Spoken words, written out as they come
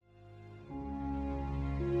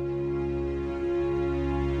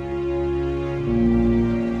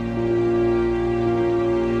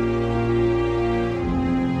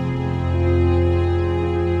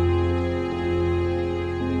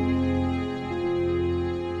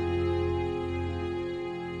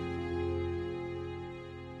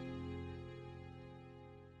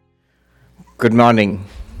Good morning.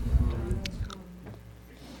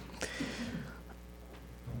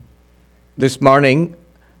 This morning,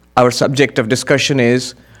 our subject of discussion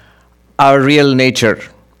is our real nature.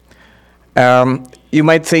 You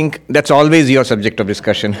might think that's always your subject of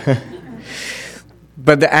discussion.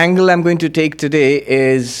 But the angle I'm going to take today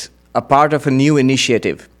is a part of a new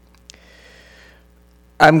initiative.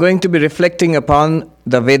 I'm going to be reflecting upon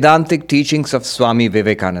the Vedantic teachings of Swami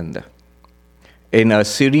Vivekananda in a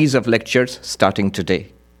series of lectures starting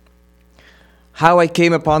today. How I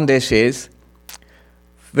came upon this is,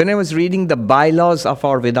 when I was reading the bylaws of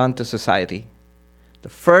our Vedanta society, the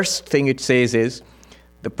first thing it says is,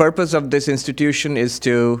 the purpose of this institution is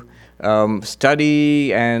to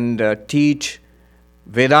study and teach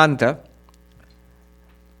Vedanta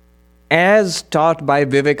as taught by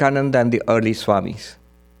Vivekananda and the early Swamis.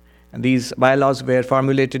 And these bylaws were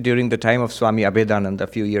formulated during the time of Swami Abhedananda, a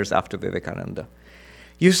few years after Vivekananda.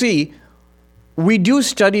 You see, we do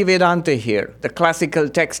study Vedanta here, the classical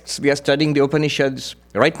texts. We are studying the Upanishads.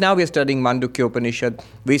 Right now we are studying Mandukya Upanishad.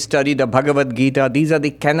 We study the Bhagavad Gita. These are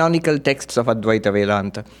the canonical texts of Advaita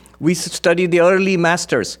Vedanta. We study the early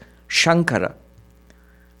masters, Shankara,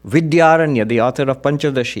 Vidyaranya, the author of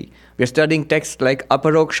Panchadashi. We are studying texts like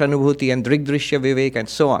Aparoksha Anubhuti and Drigdrishya Vivek and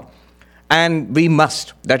so on. And we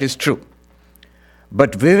must, that is true.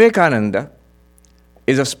 But Vivekananda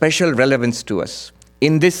is of special relevance to us.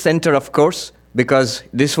 In this center, of course, because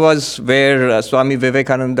this was where Swami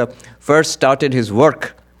Vivekananda first started his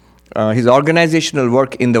work, his organizational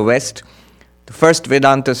work in the West, the first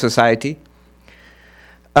Vedanta society.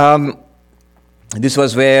 This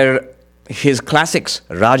was where his classics,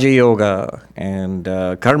 Raja Yoga and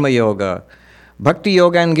Karma Yoga, Bhakti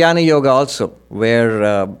Yoga and Jnana Yoga also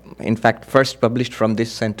were, in fact, first published from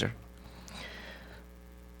this center.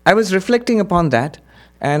 I was reflecting upon that,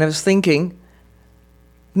 and I was thinking,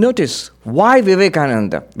 notice, why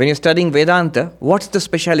Vivekananda? When you're studying Vedanta, what's the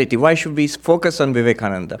speciality? Why should we focus on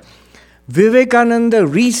Vivekananda? Vivekananda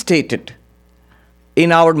restated,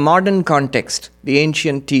 in our modern context, the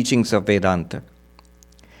ancient teachings of Vedanta.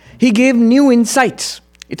 He gave new insights.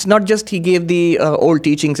 It's not just he gave the old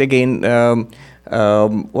teachings again,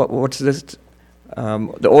 what's this?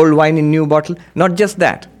 The old wine in new bottle. Not just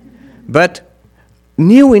that, but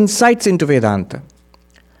new insights into Vedanta.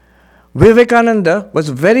 Vivekananda was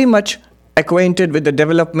very much acquainted with the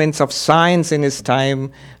developments of science in his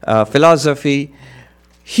time, philosophy.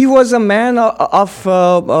 He was a man of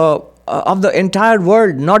the entire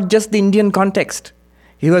world, not just the Indian context.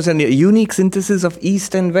 He was a unique synthesis of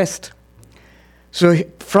East and West. So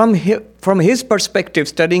from his perspective,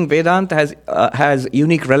 studying Vedanta has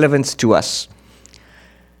unique relevance to us.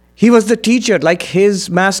 He was the teacher, like his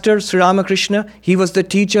master, Sri Ramakrishna, he was the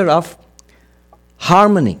teacher of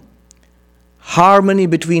harmony. Harmony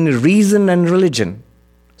between reason and religion.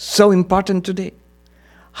 So important today.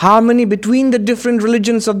 Harmony between the different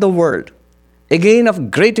religions of the world. Again,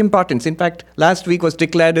 of great importance. In fact, last week was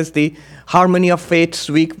declared as the Harmony of Faiths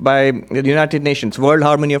Week by the United Nations, World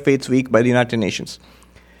Harmony of Faiths Week by the United Nations.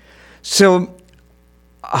 So,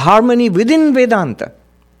 harmony within Vedanta.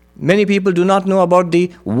 Many people do not know about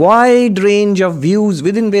the wide range of views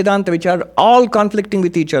within Vedanta which are all conflicting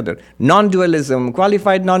with each other. Non-dualism,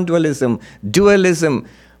 qualified non-dualism, dualism.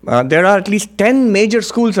 There are at least 10 major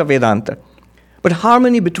schools of Vedanta. But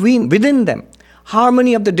harmony within them.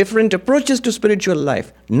 Harmony of the different approaches to spiritual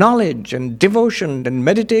life. Knowledge and devotion and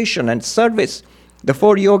meditation and service. The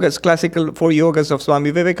 4 yogas, classical 4 yogas of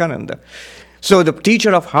Swami Vivekananda. So the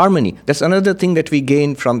teacher of harmony, that's another thing that we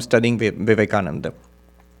gain from studying Vivekananda.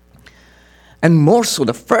 And more so,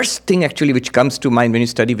 the first thing actually which comes to mind when you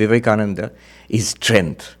study Vivekananda is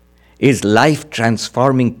strength, is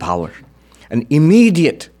life-transforming power, an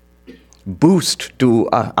immediate boost to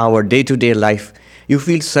our day-to-day life. You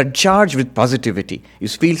feel surcharged with positivity. You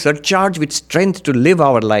feel surcharged with strength to live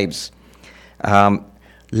our lives.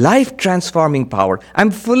 Life-transforming power.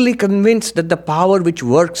 I'm fully convinced that the power which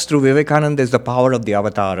works through Vivekananda is the power of the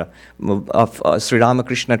avatara, of Sri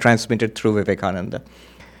Ramakrishna transmitted through Vivekananda.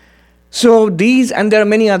 So these, and there are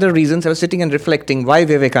many other reasons. I was sitting and reflecting, why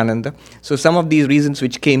Vivekananda? So some of these reasons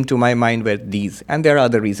which came to my mind were these, and there are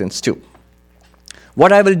other reasons too.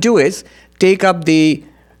 What I will do is take up the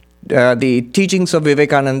teachings of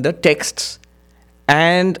Vivekananda, texts,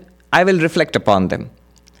 and I will reflect upon them.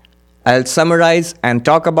 I'll summarize and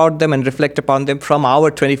talk about them and reflect upon them from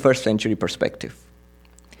our 21st century perspective.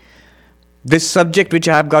 This subject which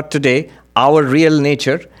I have got today, our real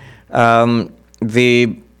nature,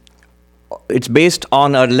 it's based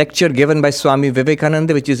on a lecture given by Swami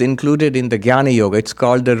Vivekananda, which is included in the Jnana Yoga. It's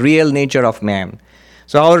called The Real Nature of Man.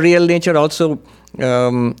 So our real nature also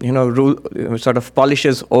sort of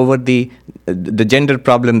polishes over the gender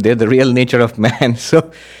problem there, the real nature of man.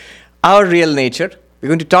 So our real nature, we're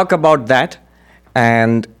going to talk about that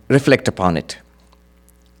and reflect upon it.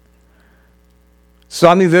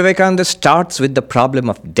 Swami Vivekananda starts with the problem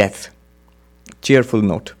of death. Cheerful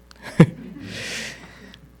note.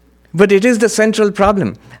 But it is the central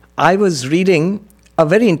problem. I was reading a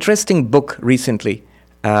very interesting book recently.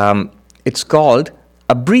 It's called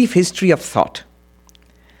A Brief History of Thought.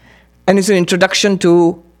 And it's an introduction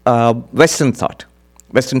to Western thought,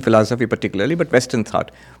 Western philosophy particularly, but Western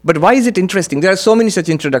thought. But why is it interesting? There are so many such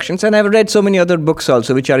introductions, and I've read so many other books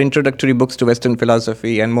also, which are introductory books to Western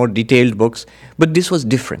philosophy and more detailed books. But this was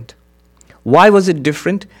different. Why was it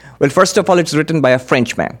different? Well, first of all, it's written by a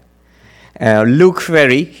Frenchman. Luc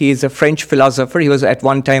Ferry, he is a French philosopher. He was at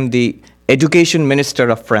one time the education minister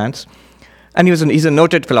of France. And he's a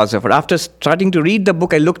noted philosopher. After starting to read the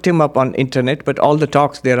book, I looked him up on internet, but all the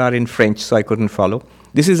talks there are in French, so I couldn't follow.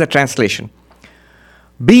 This is a translation.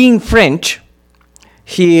 Being French,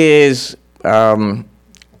 he is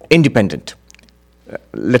independent.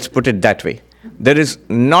 Let's put it that way. There is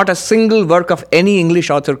not a single work of any English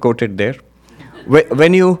author quoted there.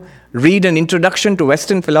 When you read an introduction to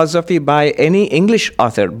Western philosophy by any English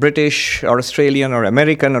author, British or Australian or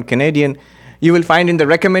American or Canadian, you will find in the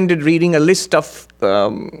recommended reading a list of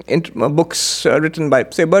books written by,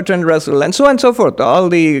 say, Bertrand Russell, and so on and so forth, all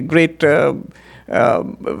the great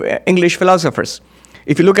English philosophers.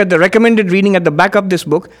 If you look at the recommended reading at the back of this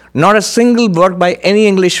book, not a single work by any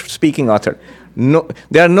English-speaking author. No,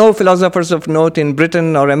 there are no philosophers of note in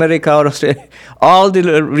Britain or America or Australia. All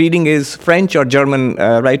the reading is French or German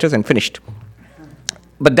writers and finished.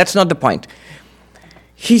 But that's not the point.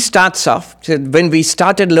 He starts off, said, when we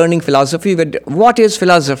started learning philosophy, what is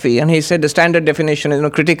philosophy? And he said the standard definition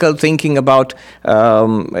is critical thinking about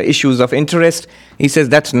issues of interest. He says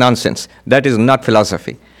that's nonsense. That is not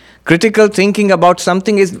philosophy. Critical thinking about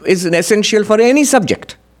something is essential for any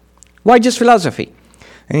subject. Why just philosophy?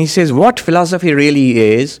 And he says what philosophy really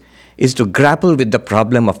is to grapple with the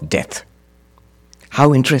problem of death.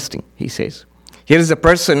 How interesting, he says. Here is a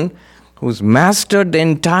person who's mastered the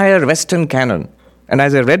entire Western canon. And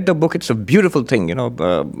as I read the book, it's a beautiful thing,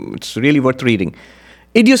 it's really worth reading.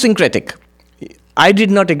 Idiosyncratic. I did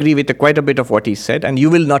not agree with quite a bit of what he said, and you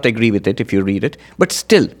will not agree with it if you read it, but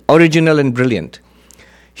still original and brilliant.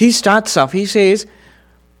 He starts off, he says,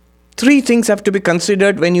 3 things have to be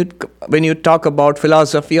considered when you talk about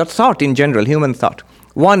philosophy or thought in general, human thought.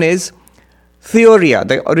 One is theoria,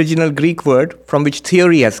 the original Greek word from which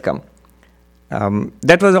theory has come.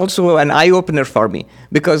 That was also an eye-opener for me,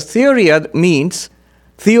 because theoria means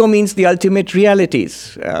the ultimate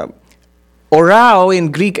realities. Orao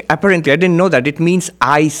in Greek, apparently, I didn't know that, it means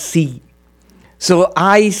I see. So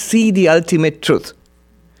I see the ultimate truth.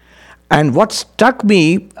 And what struck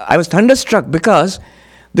me, I was thunderstruck because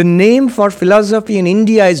the name for philosophy in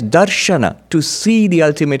India is darshana, to see the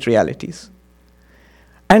ultimate realities.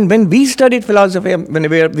 And when we studied philosophy, when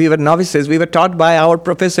we were novices, we were taught by our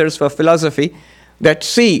professors for philosophy that,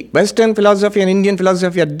 see, Western philosophy and Indian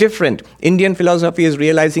philosophy are different. Indian philosophy is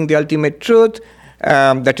realizing the ultimate truth,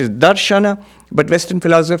 that is darshana, but Western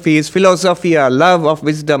philosophy is philosophia, love of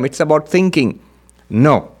wisdom, it's about thinking.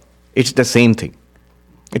 No, it's the same thing.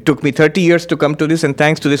 It took me 30 years to come to this, and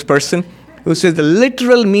thanks to this person who says the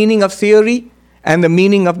literal meaning of theory and the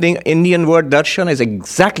meaning of the Indian word darshana is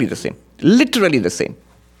exactly the same, literally the same.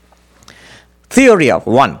 Theoria,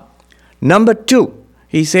 1. Number 2,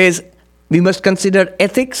 he says, we must consider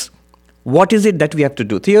ethics. What is it that we have to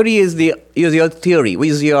do? Theory is your theory,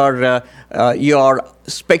 is your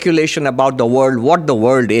speculation about the world, what the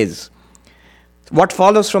world is. What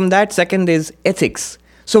follows from that? Second is ethics.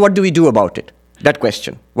 So what do we do about it? That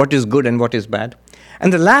question. What is good and what is bad?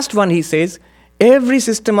 And the last one, he says, every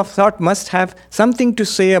system of thought must have something to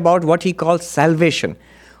say about what he calls salvation.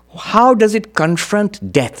 How does it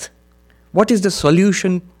confront death? What is the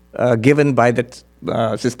solution given by that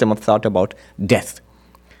system of thought about death?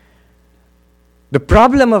 The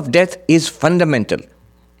problem of death is fundamental.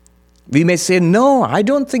 We may say, no, I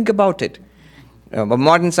don't think about it. A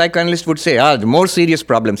modern psychoanalyst would say, the more serious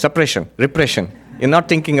problem, suppression, repression. You're not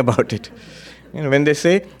thinking about it. When they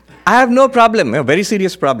say, I have no problem, a very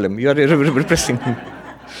serious problem, you are repressing.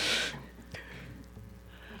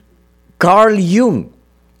 Carl Jung,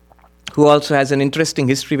 who also has an interesting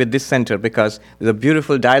history with this center, because there's a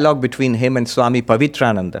beautiful dialogue between him and Swami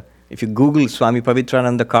Pavitrananda. If you Google Swami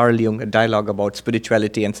Pavitrananda, Carl Jung, a dialogue about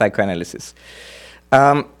spirituality and psychoanalysis.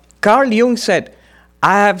 Carl Jung said,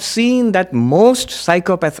 I have seen that most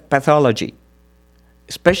psychopathology,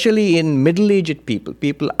 especially in middle-aged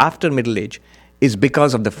people after middle age, is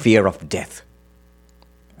because of the fear of death.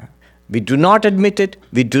 We do not admit it,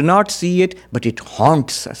 we do not see it, but it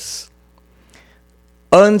haunts us.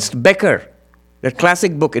 Ernst Becker, the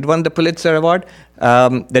classic book, it won the Pulitzer Award,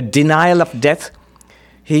 The Denial of Death.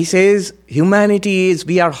 He says,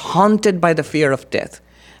 we are haunted by the fear of death.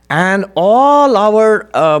 And all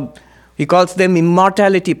our, he calls them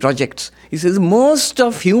immortality projects. He says, most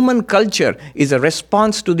of human culture is a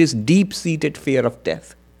response to this deep-seated fear of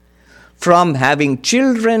death. From having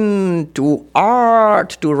children, to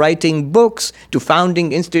art, to writing books, to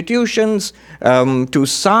founding institutions, to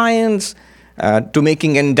science, to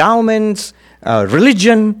making endowments,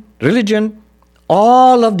 religion,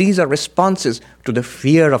 all of these are responses to the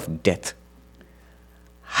fear of death.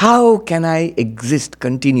 How can I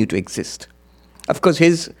continue to exist? Of course,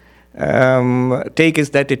 his take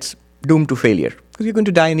is that it's doomed to failure, because you're going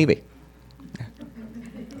to die anyway.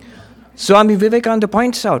 Swami Vivekananda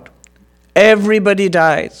points out, everybody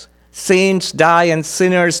dies. Saints die and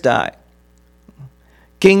sinners die.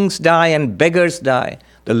 Kings die and beggars die.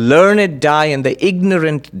 The learned die and the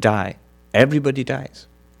ignorant die. Everybody dies.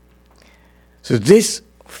 So this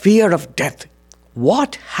fear of death,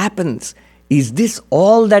 what happens? Is this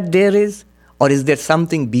all that there is? Or is there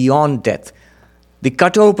something beyond death? The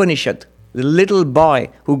Katha Upanishad, the little boy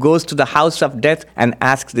who goes to the house of death and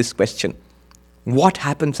asks this question. What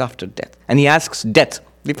happens after death? And he asks death,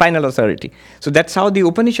 the final authority. So that's how the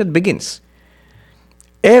Upanishad begins.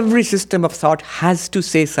 Every system of thought has to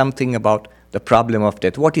say something about the problem of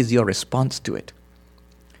death. What is your response to it?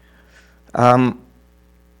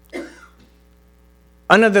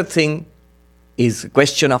 Another thing is a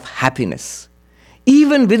question of happiness.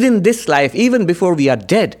 Even within this life, even before we are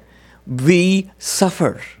dead, we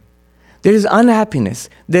suffer. There is unhappiness.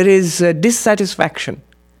 There is dissatisfaction.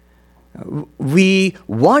 We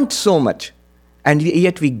want so much, and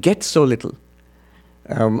yet we get so little.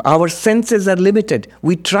 Our senses are limited.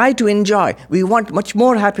 We try to enjoy. We want much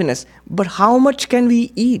more happiness. But how much can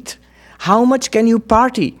we eat? How much can you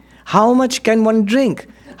party? How much can one drink?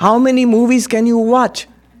 How many movies can you watch?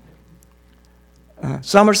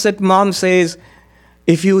 Somerset Maugham says,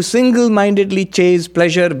 if you single-mindedly chase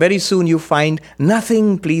pleasure, very soon you find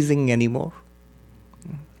nothing pleasing anymore.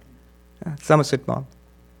 Somerset Maugham.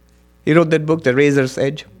 He wrote that book, The Razor's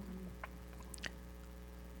Edge.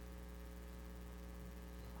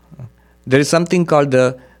 There is something called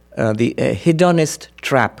the hedonist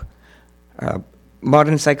trap.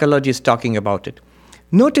 Modern psychology is talking about it.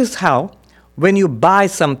 Notice how when you buy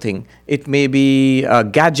something, it may be a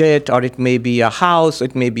gadget, or it may be a house,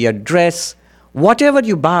 it may be a dress, whatever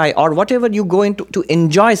you buy or whatever you go into to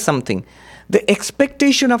enjoy something, the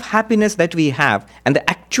expectation of happiness that we have and the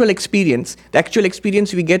actual experience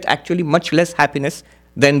we get actually much less happiness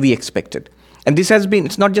than we expected. And this has been,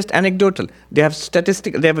 it's not just anecdotal. They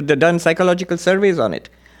have done psychological surveys on it.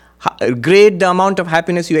 Grade the amount of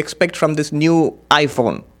happiness you expect from this new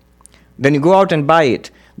iPhone. Then you go out and buy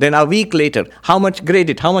it. Then a week later, how much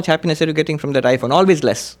happiness are you getting from that iPhone? Always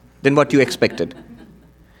less than what you expected.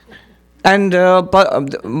 And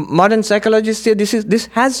modern psychologists say this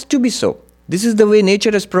has to be so. This is the way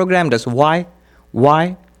nature has programmed us. Why?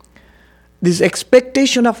 This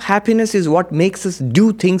expectation of happiness is what makes us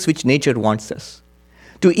do things which nature wants us.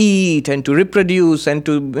 To eat and to reproduce and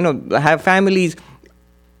to have families.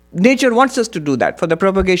 Nature wants us to do that for the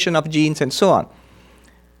propagation of genes and so on.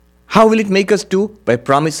 How will it make us do? By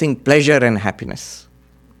promising pleasure and happiness.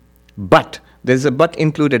 But, there's a but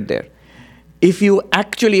included there. If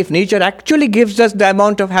nature actually gives us the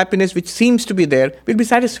amount of happiness which seems to be there, we'll be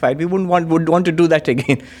satisfied. We would want to do that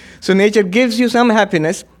again. So nature gives you some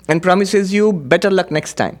happiness and promises you better luck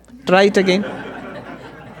next time. Try it again.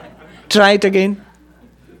 Try it again.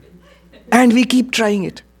 And we keep trying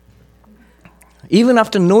it. Even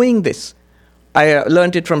after knowing this, I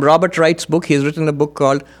learned it from Robert Wright's book. He's written a book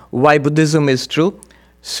called Why Buddhism is True.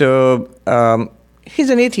 So he's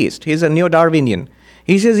an atheist. He's a neo-Darwinian.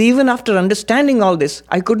 He says, even after understanding all this,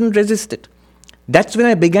 I couldn't resist it. That's when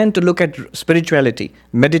I began to look at spirituality,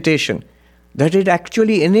 meditation, that it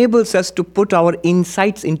actually enables us to put our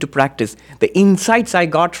insights into practice. The insights I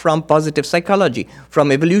got from positive psychology,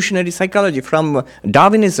 from evolutionary psychology, from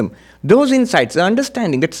Darwinism, those insights, the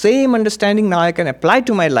understanding, that same understanding now I can apply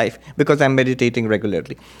to my life because I'm meditating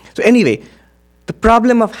regularly. So anyway, the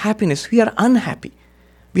problem of happiness, we are unhappy.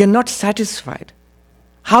 We are not satisfied.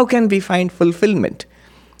 How can we find fulfillment?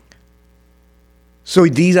 So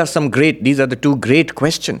these are the two great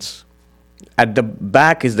questions. At the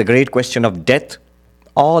back is the great question of death.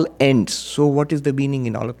 All ends. So what is the meaning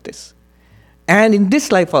in all of this? And in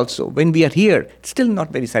this life also, when we are here, it's still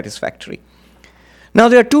not very satisfactory. Now,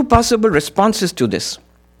 there are two possible responses to this.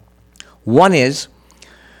 One is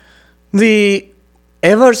the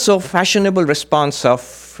ever so fashionable response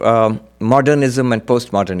of modernism and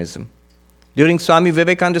postmodernism. During Swami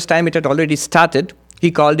Vivekananda's time, it had already started.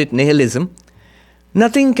 He called it nihilism.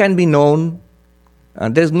 Nothing can be known.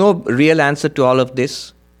 There's no real answer to all of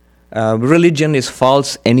this. Religion is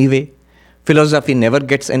false anyway. Philosophy never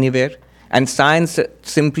gets anywhere. And science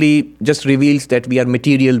simply just reveals that we are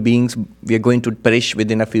material beings. We are going to perish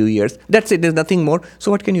within a few years. That's it. There's nothing more.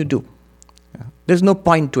 So what can you do? There's no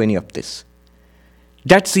point to any of this.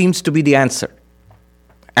 That seems to be the answer.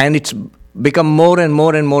 And it's become more and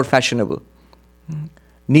more and more fashionable.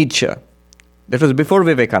 Nietzsche. That was before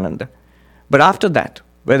Vivekananda. But after that,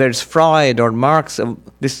 whether it's Freud or Marx,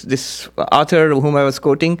 this author whom I was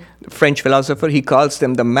quoting, French philosopher, he calls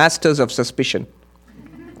them the masters of suspicion.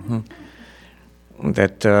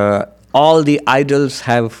 That all the idols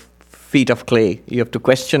have feet of clay. You have to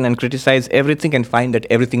question and criticize everything and find that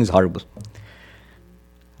everything is horrible.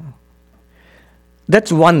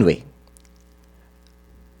 That's one way.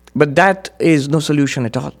 But that is no solution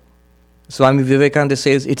at all. Swami Vivekananda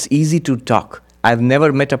says it's easy to talk. I've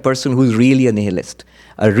never met a person who's really a nihilist.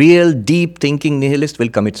 A real deep thinking nihilist will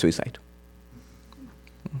commit suicide.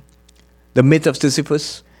 The myth of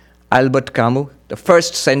Sisyphus, Albert Camus, the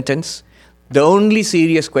first sentence, the only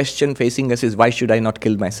serious question facing us is, why should I not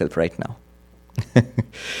kill myself right now?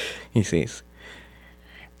 He says.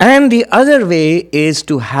 And the other way is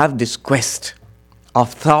to have this quest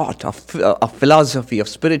of thought, of philosophy, of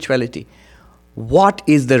spirituality. What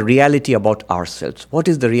is the reality about ourselves? What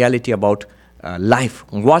is the reality about life?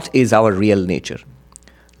 What is our real nature?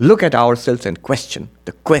 Look at ourselves and question.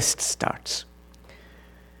 The quest starts.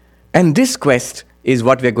 And this quest is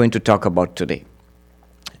what we're going to talk about today.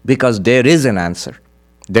 Because there is an answer.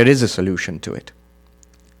 There is a solution to it.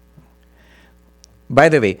 By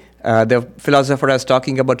the way, the philosopher I was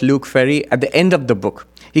talking about, Luc Ferry, at the end of the book,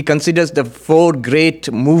 he considers the four great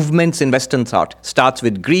movements in Western thought. Starts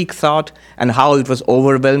with Greek thought and how it was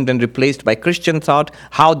overwhelmed and replaced by Christian thought,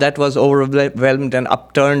 how that was overwhelmed and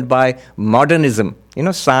upturned by modernism,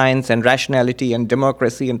 science and rationality and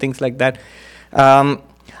democracy and things like that.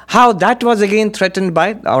 How that was again threatened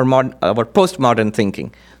by our postmodern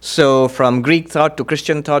thinking. So from Greek thought to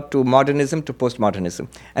Christian thought to modernism to postmodernism.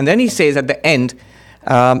 And then he says at the end,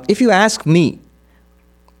 if you ask me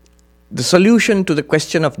the solution to the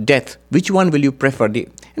question of death, which one will you prefer?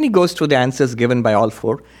 And he goes through the answers given by all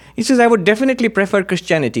four. He says, I would definitely prefer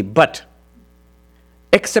Christianity, but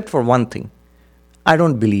except for one thing, I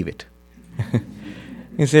don't believe it.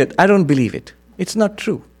 He said, I don't believe it. It's not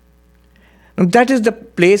true. And that is the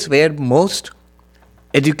place where most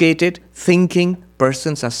educated, thinking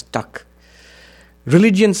persons are stuck.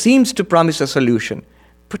 Religion seems to promise a solution.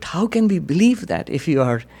 But how can we believe that if you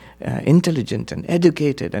are intelligent and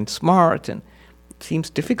educated and smart? And it seems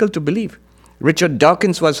difficult to believe. Richard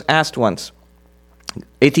Dawkins was asked once,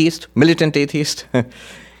 atheist, militant atheist,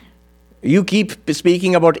 you keep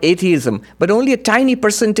speaking about atheism, but only a tiny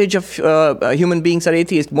percentage of human beings are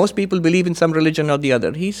atheists. Most people believe in some religion or the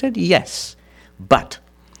other. He said, yes, but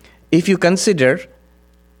if you consider,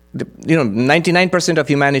 99% of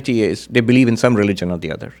humanity they believe in some religion or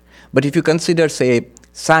the other. But if you consider, say,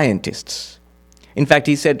 scientists. In fact,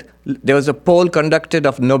 he said there was a poll conducted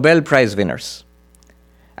of Nobel Prize winners.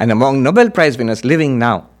 And among Nobel Prize winners living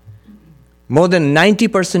now, more than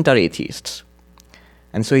 90% are atheists.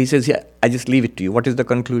 And so he says, yeah, I just leave it to you. What is the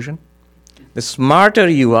conclusion? The smarter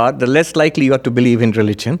you are, the less likely you are to believe in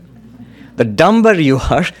religion. The dumber you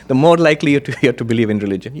are, the more likely you are to believe in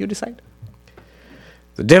religion. You decide.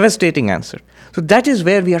 The devastating answer. So that is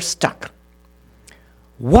where we are stuck.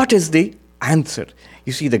 What is the answer?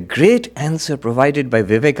 You see, the great answer provided by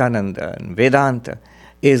Vivekananda and Vedanta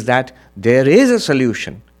is that there is a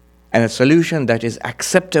solution, and a solution that is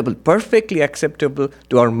acceptable, perfectly acceptable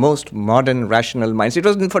to our most modern rational minds. It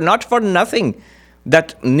was not for nothing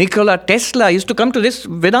that Nikola Tesla used to come to this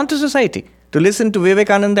Vedanta society to listen to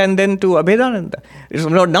Vivekananda and then to Abhedananda. It was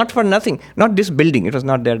not for nothing. Not this building. It was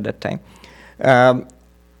not there at that time.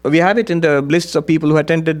 We have it in the lists of people who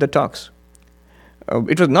attended the talks.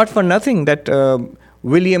 It was not for nothing that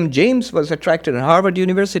William James was attracted at Harvard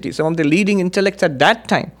University. Some of the leading intellects at that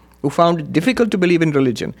time who found it difficult to believe in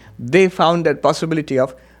religion, they found that possibility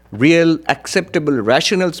of real, acceptable,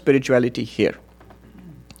 rational spirituality here.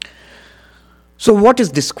 So what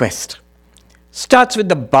is this quest? Starts with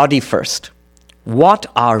the body first. What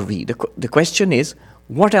are we? The question is,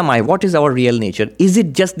 what am I? What is our real nature? Is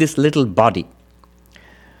it just this little body?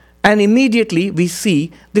 And immediately we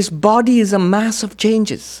see this body is a mass of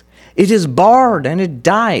changes. It is born and it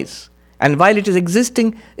dies. And while it is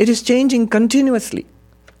existing, it is changing continuously.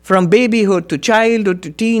 From babyhood to childhood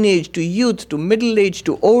to teenage to youth to middle age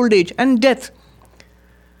to old age and death.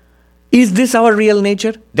 Is this our real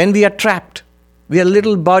nature? Then we are trapped. We are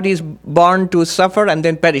little bodies born to suffer and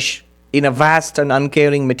then perish in a vast and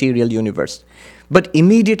uncaring material universe. But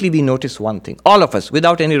immediately we notice one thing. All of us,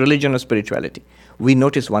 without any religion or spirituality, we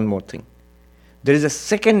notice one more thing. There is a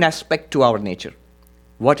second aspect to our nature.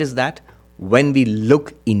 What is that? When we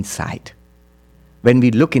look inside. When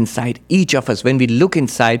we look inside, each of us, when we look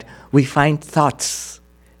inside, we find thoughts,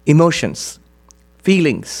 emotions,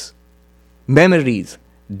 feelings, memories,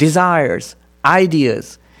 desires,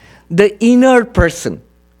 ideas, the inner person,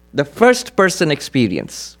 the first person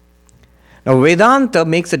experience. Now, Vedanta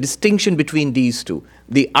makes a distinction between these two.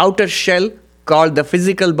 The outer shell, called the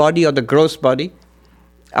physical body or the gross body.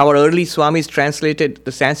 Our early Swamis translated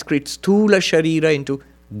the Sanskrit Sthula Sharira into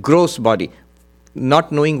gross body,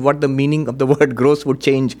 not knowing what the meaning of the word gross would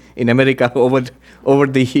change in America over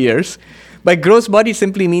the years. By gross body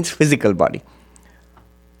simply means physical body.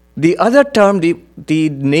 The other term, the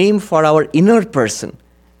name for our inner person,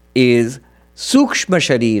 is Sukshma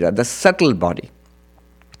Sharira, the subtle body.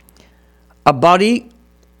 A body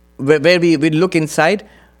where we look inside.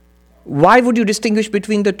 Why would you distinguish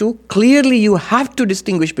between the two? Clearly, you have to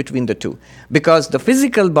distinguish between the two because the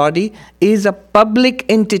physical body is a public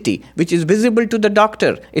entity which is visible to the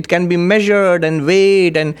doctor. It can be measured and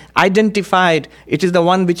weighed and identified. It is the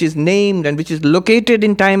one which is named and which is located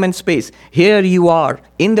in time and space. Here you are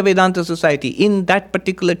in the Vedanta Society, in that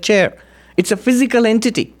particular chair. It's a physical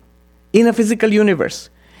entity in a physical universe.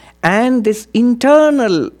 And this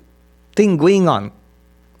internal thing going on,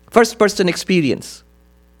 first person experience,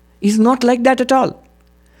 is not like that at all.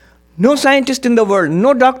 No scientist in the world,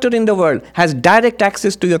 no doctor in the world has direct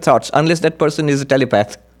access to your thoughts unless that person is a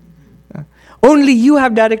telepath. Only you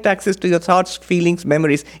have direct access to your thoughts, feelings,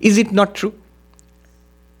 memories. Is it not true?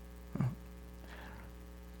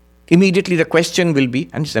 Immediately the question will be,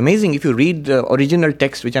 and it's amazing if you read the original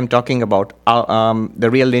text which I'm talking about, The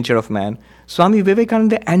Real Nature of Man, Swami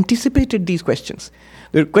Vivekananda anticipated these questions.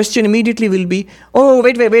 The question immediately will be, oh,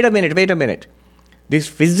 wait a minute. This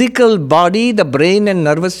physical body, the brain and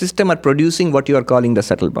nervous system are producing what you are calling the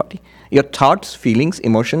subtle body. Your thoughts, feelings,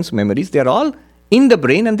 emotions, memories, they are all in the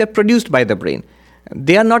brain and they're produced by the brain.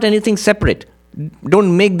 They are not anything separate.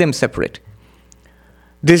 Don't make them separate.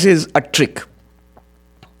 This is a trick.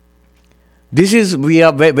 This is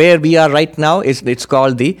where we are right now. It's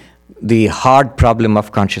called the hard problem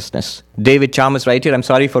of consciousness. David Chalmers right here. I'm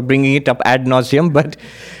sorry for bringing it up ad nauseum, but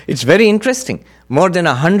it's very interesting. More than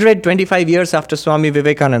 125 years after Swami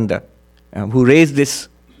Vivekananda, who raised this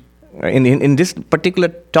in this particular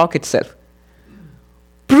talk itself,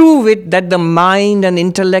 prove it that the mind and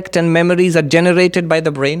intellect and memories are generated by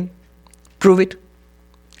the brain. Prove it.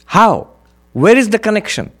 How? Where is the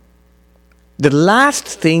connection? The last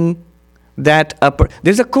thing that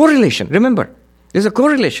there's a correlation. Remember, there's a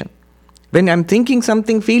correlation. When I'm thinking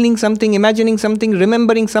something, feeling something, imagining something,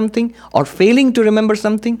 remembering something, or failing to remember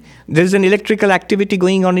something, there's an electrical activity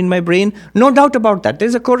going on in my brain. No doubt about that.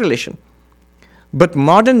 There's a correlation. But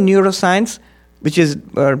modern neuroscience, which is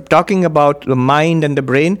talking about the mind and the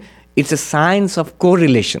brain, it's a science of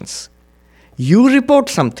correlations. You report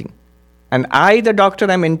something. And I, the doctor,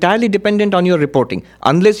 I'm entirely dependent on your reporting.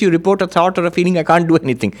 Unless you report a thought or a feeling, I can't do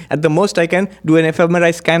anything. At the most, I can do an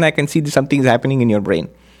fMRI scan. I can see something is happening in your brain.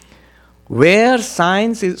 Where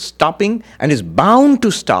science is stopping and is bound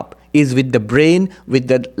to stop is with the brain, with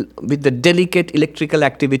the delicate electrical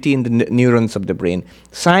activity in the neurons of the brain.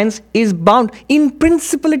 Science is bound. In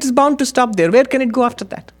principle, it is bound to stop there. Where can it go after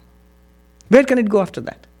that? Where can it go after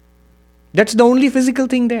that? That's the only physical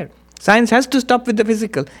thing there. Science has to stop with the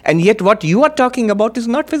physical. And yet what you are talking about is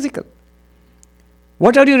not physical.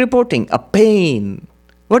 What are you reporting? A pain.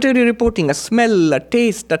 What are you reporting? A smell, a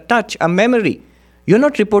taste, a touch, a memory. You're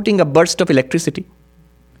not reporting a burst of electricity.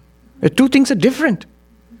 The two things are different.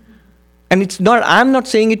 And I'm not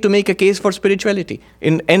saying it to make a case for spirituality.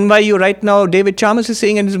 In NYU right now, David Chalmers is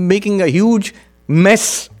saying and is making a huge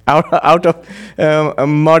mess out of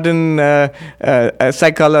modern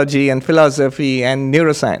psychology and philosophy and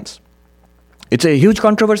neuroscience. It's a huge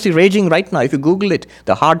controversy raging right now. If you Google it,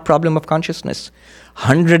 the hard problem of consciousness.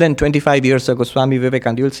 125 years ago, Swami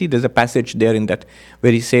Vivekananda, you'll see there's a passage there in that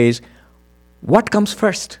where he says, what comes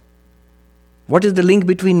first? What is the link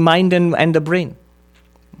between mind and the brain?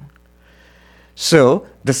 So,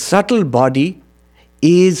 the subtle body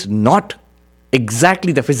is not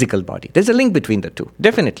exactly the physical body. There's a link between the two,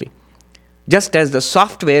 definitely. Just as the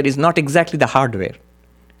software is not exactly the hardware.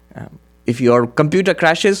 If your computer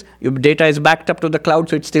crashes, your data is backed up to the cloud,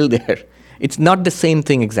 so it's still there. It's not the same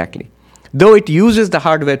thing exactly. Though it uses the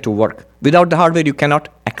hardware to work. Without the hardware, you cannot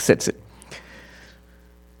access it.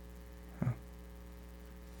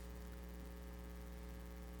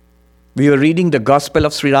 We were reading the Gospel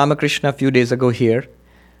of Sri Ramakrishna a few days ago here,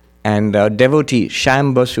 and devotee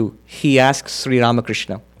Shyam Basu, he asks Sri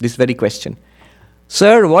Ramakrishna this very question.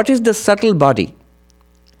 Sir, what is the subtle body?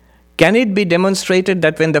 Can it be demonstrated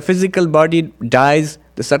that when the physical body dies,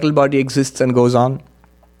 the subtle body exists and goes on?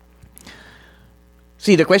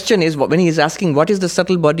 See, the question is, when he is asking what is the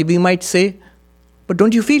subtle body, we might say, but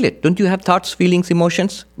don't you feel it? Don't you have thoughts, feelings,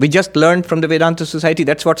 emotions? We just learned from the Vedanta Society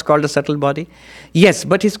that's what's called a subtle body. Yes,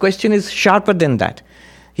 but his question is sharper than that.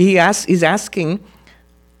 He's asking,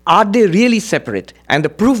 are they really separate? And the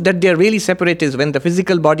proof that they're really separate is when the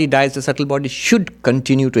physical body dies, the subtle body should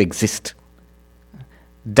continue to exist.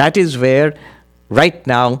 That is where, right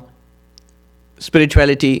now,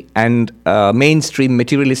 spirituality and mainstream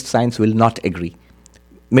materialist science will not agree.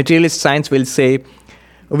 Materialist science will say,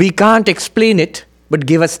 we can't explain it, but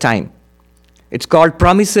give us time. It's called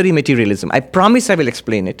promissory materialism. I promise I will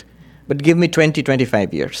explain it, but give me 20,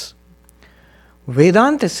 25 years.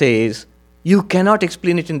 Vedanta says, you cannot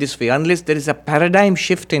explain it in this way unless there is a paradigm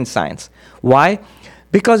shift in science. Why?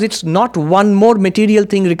 Because it's not one more material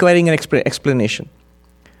thing requiring an explanation.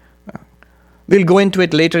 We'll go into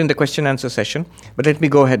it later in the question-answer session, but let me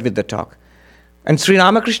go ahead with the talk. And Sri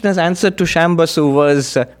Ramakrishna's answer to Shyam Basu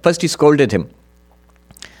was, first he scolded him.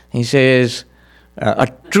 He says, a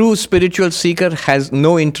true spiritual seeker has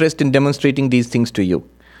no interest in demonstrating these things to you.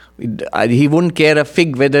 He wouldn't care a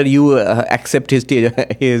fig whether you accept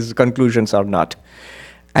his conclusions or not.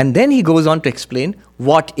 And then he goes on to explain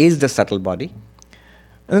what is the subtle body.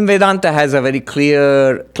 And Vedanta has a very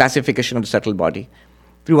clear classification of the subtle body.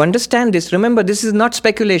 To understand this, remember, this is not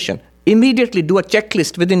speculation. Immediately do a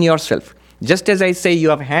checklist within yourself. Just as I say, you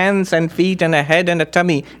have hands and feet and a head and a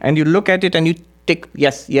tummy, and you look at it and you tick,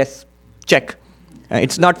 yes, yes, check.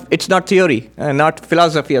 It's not theory, not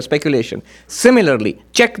philosophy or speculation. Similarly,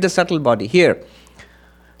 check the subtle body. Here,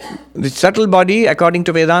 the subtle body, according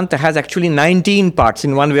to Vedanta, has actually 19 parts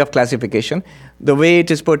in one way of classification. The way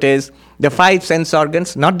it is put is the 5 sense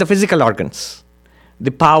organs, not the physical organs.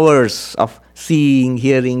 The powers of seeing,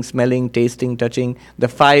 hearing, smelling, tasting, touching, the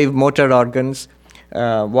 5 motor organs,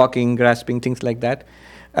 walking, grasping, things like that.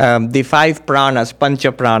 The 5 pranas,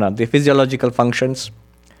 pancha prana, the physiological functions,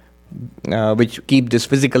 which keep this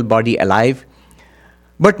physical body alive.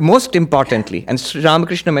 But most importantly, and Sri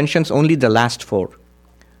Ramakrishna mentions only the last 4,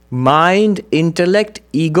 mind, intellect,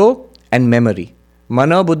 ego, and memory.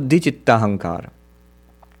 Mana, buddhi, chitta, hankara.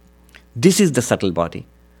 This is the subtle body.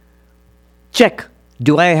 Check.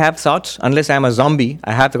 Do I have thoughts? Unless I'm a zombie,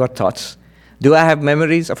 I have got thoughts. Do I have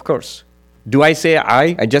memories? Of course. Do I say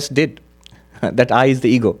I? I just did. That I is the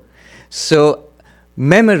ego. So,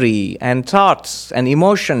 memory and thoughts and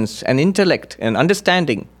emotions and intellect and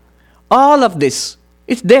understanding, all of this,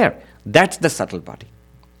 it's there. That's the subtle body.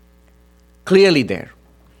 Clearly there.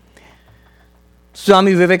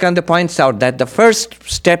 Swami Vivekananda points out that the first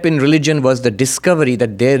step in religion was the discovery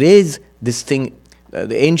that there is this thing.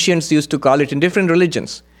 The ancients used to call it in different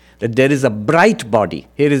religions, that there is a bright body.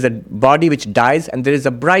 Here is a body which dies, and there is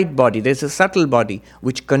a bright body. There is a subtle body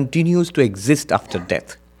which continues to exist after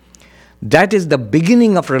death. That is the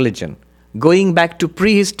beginning of religion, going back to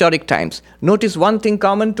prehistoric times. Notice one thing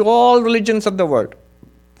common to all religions of the world.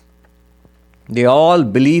 They all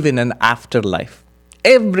believe in an afterlife.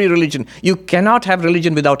 Every religion. You cannot have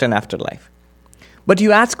religion without an afterlife. But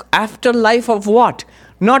you ask, afterlife of what?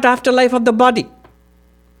 Not afterlife of the body.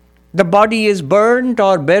 The body is burnt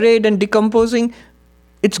or buried and decomposing.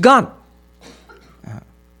 It's gone.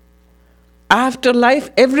 Afterlife,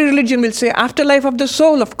 every religion will say afterlife of the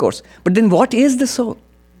soul, of course. But then what is the soul?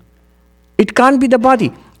 It can't be the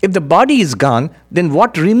body. If the body is gone, then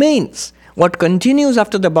what remains? What continues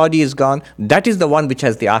after the body is gone, that is the one which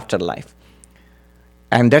has the afterlife.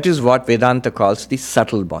 And that is what Vedanta calls the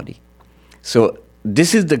subtle body. So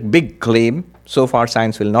this is the big claim. So far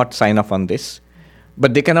science will not sign off on this.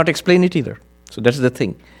 But they cannot explain it either. So that's the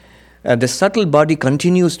thing. The subtle body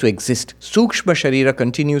continues to exist. Sukshma Sharira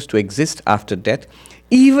continues to exist after death.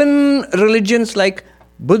 Even religions like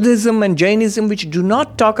Buddhism and Jainism, which do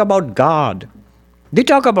not talk about God, they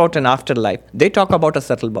talk about an afterlife. They talk about a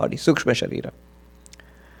subtle body, Sukshma Sharira.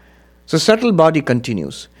 So subtle body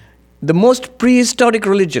continues. The most prehistoric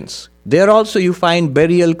religions, there also you find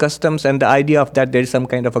burial customs and the idea of that there is some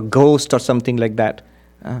kind of a ghost or something like that.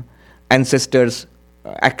 Ancestors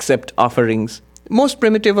accept offerings. Most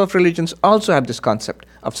primitive of religions also have this concept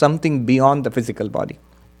of something beyond the physical body.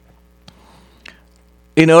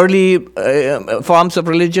 In early forms of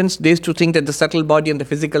religions, they used to think that the subtle body and the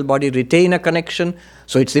physical body retain a connection.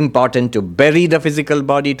 So it's important to bury the physical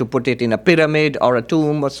body, to put it in a pyramid or a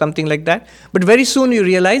tomb or something like that. But very soon you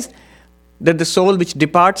realize that the soul which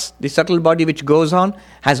departs, the subtle body which goes on,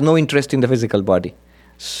 has no interest in the physical body.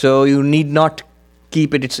 So you need not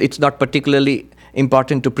keep it. It's not particularly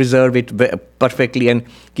important to preserve it perfectly and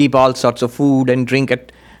keep all sorts of food and drink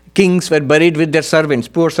at. Kings were buried with their servants,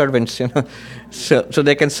 poor servants, so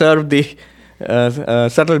they can serve the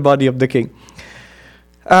subtle body of the king.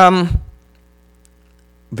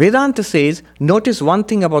 Vedanta says, notice one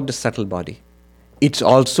thing about the subtle body. It's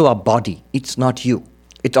also a body. It's not you.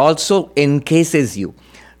 It also encases you.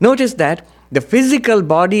 Notice that the physical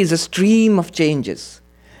body is a stream of changes.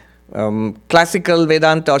 Classical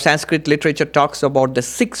Vedanta or Sanskrit literature talks about the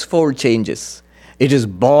sixfold changes. It is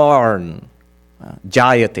born.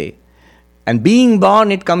 Jayate. And being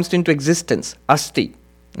born, it comes into existence. Asti.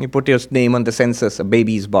 You put your name on the census, a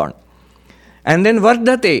baby is born. And then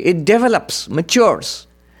Vardate, it develops, matures.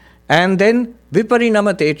 And then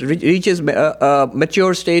Viparinamate, it reaches a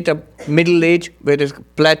mature state, a middle age, where a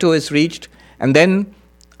plateau is reached. And then,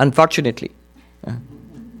 unfortunately,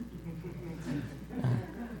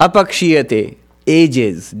 Apakshiyate,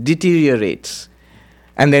 ages, deteriorates.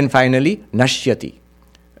 And then finally, Nashyati.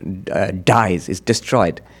 Dies, is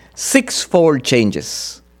destroyed. Sixfold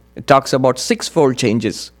changes. It talks about sixfold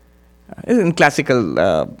changes in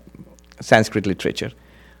classical Sanskrit literature.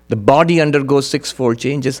 The body undergoes sixfold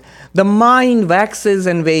changes. The mind waxes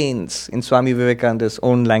and wanes. In Swami Vivekananda's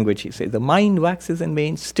own language, he says, the mind waxes and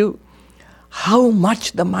wanes too. How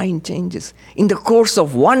much the mind changes in the course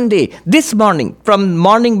of one day. This morning, from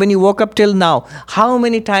morning when you woke up till now, how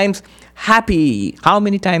many times happy, how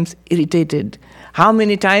many times irritated, how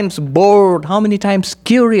many times bored, how many times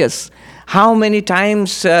curious, how many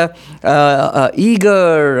times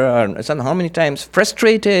eager, how many times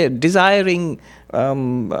frustrated, desiring,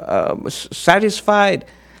 satisfied.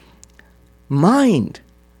 Mind,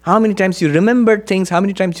 how many times you remembered things, how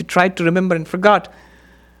many times you tried to remember and forgot.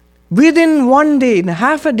 Within one day, in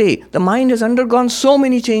half a day, the mind has undergone so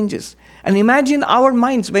many changes. And imagine our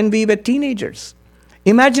minds when we were teenagers.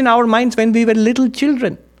 Imagine our minds when we were little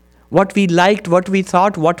children. What we liked, what we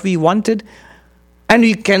thought, what we wanted. And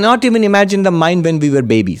we cannot even imagine the mind when we were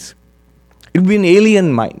babies. It would be an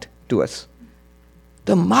alien mind to us.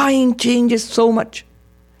 The mind changes so much.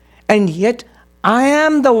 And yet, I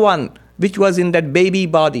am the one which was in that baby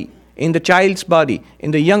body, in the child's body,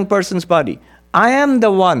 in the young person's body. I am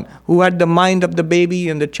the one who had the mind of the baby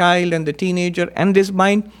and the child and the teenager and this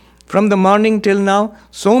mind. From the morning till now,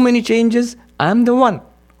 so many changes. I am the one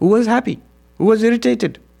who was happy, who was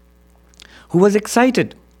irritated, who was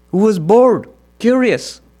excited, who was bored,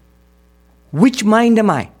 curious. Which mind am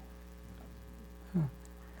I?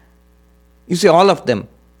 You see, all of them.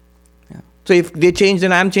 So if they change,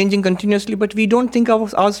 then I am changing continuously, but we don't think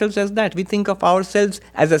of ourselves as that. We think of ourselves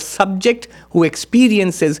as a subject who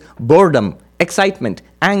experiences boredom, excitement,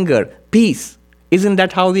 anger, peace. Isn't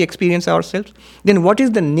that how we experience ourselves? Then what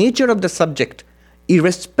is the nature of the subject,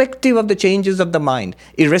 irrespective of the changes of the mind,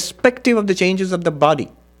 irrespective of the changes of the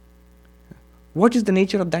body? What is the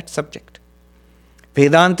nature of that subject?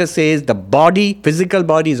 Vedanta says the body, physical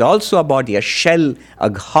body, is also a body, a shell,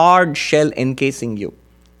 a hard shell encasing you.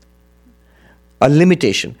 A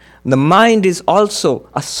limitation. The mind is also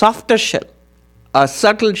a softer shell, a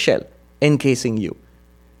subtle shell encasing you.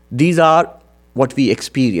 These are what we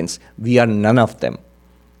experience. We are none of them.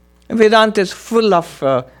 Vedanta is full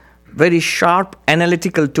of very sharp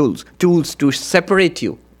analytical tools to separate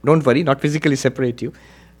you. Don't worry, not physically separate you.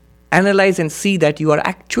 Analyze and see that you are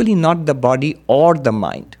actually not the body or the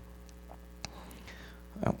mind.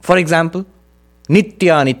 For example,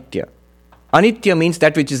 nitya anitya. Anitya means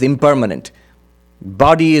that which is impermanent.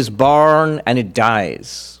 Body is born and it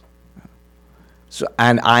dies. So,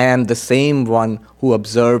 and I am the same one who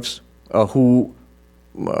observes, who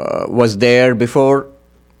was there before,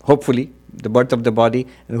 hopefully, the birth of the body,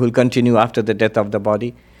 and who will continue after the death of the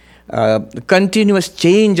body. The continuous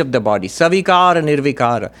change of the body, savikara,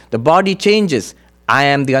 nirvikara. The body changes. I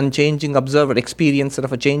am the unchanging observer, experiencer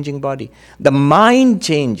of a changing body. The mind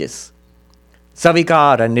changes.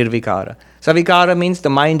 Savikara, nirvikara. Savikara means the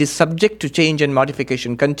mind is subject to change and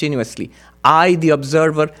modification continuously. I, the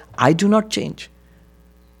observer, I do not change.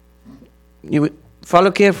 You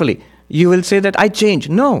follow carefully. You will say that I change.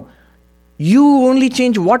 No. You only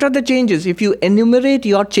change. What are the changes? If you enumerate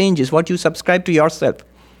your changes, what you subscribe to yourself,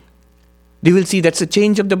 you will see that's a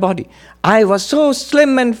change of the body. I was so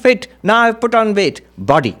slim and fit, now I've put on weight.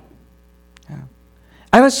 Body.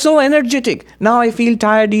 I was so energetic. Now I feel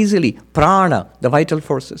tired easily. Prana, the vital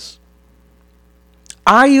forces.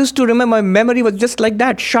 I used to remember, my memory was just like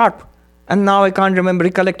that, sharp. And now I can't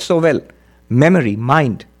recollect so well. Memory,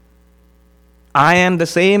 mind. I am the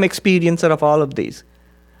same experiencer of all of these.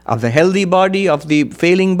 Of the healthy body, of the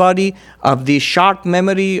failing body, of the sharp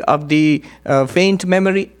memory, of the faint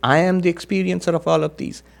memory. I am the experiencer of all of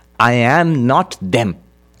these. I am not them.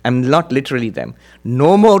 I'm not literally them.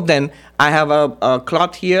 No more than I have a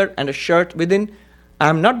cloth here and a shirt within.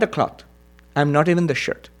 I'm not the cloth. I'm not even the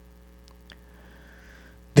shirt.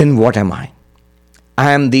 Then what am I?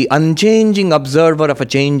 I am the unchanging observer of a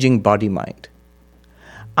changing body-mind.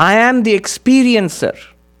 I am the experiencer,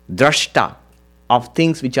 drashta, of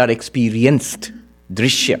things which are experienced,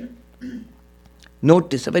 drishya.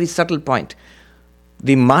 Notice a very subtle point.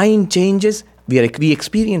 The mind changes, we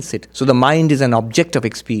experience it. So the mind is an object of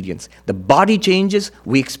experience. The body changes,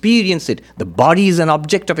 we experience it. The body is an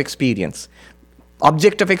object of experience.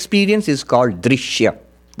 Object of experience is called drishya,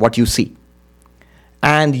 what you see.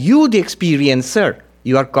 And you, the experiencer,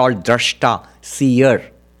 you are called drashta,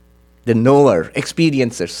 seer, the knower,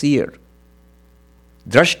 experiencer, seer.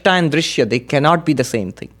 Drashta and drishya, they cannot be the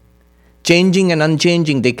same thing. Changing and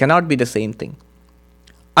unchanging, they cannot be the same thing.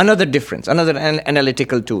 Another difference, another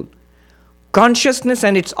analytical tool. Consciousness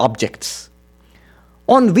and its objects.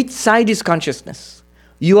 On which side is consciousness?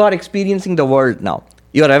 You are experiencing the world now.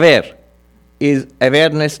 You are aware. Is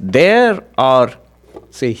awareness there or,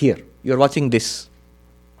 say, here? You are watching this.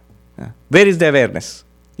 Where is the awareness?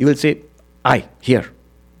 You will say, I, here.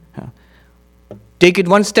 Take it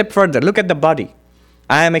one step further. Look at the body.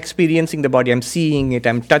 I am experiencing the body. I'm seeing it.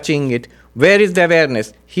 I'm touching it. Where is the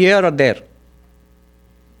awareness? Here or there?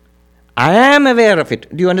 I am aware of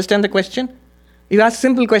it. Do you understand the question? You ask a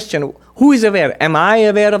simple question. Who is aware? Am I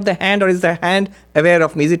aware of the hand or is the hand aware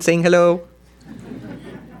of me? Is it saying hello?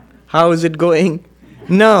 How is it going?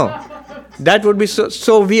 No. That would be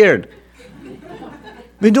so weird.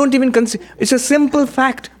 We don't even consider. It's a simple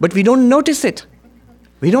fact, but we don't notice it.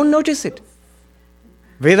 We don't notice it.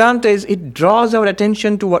 Vedanta it draws our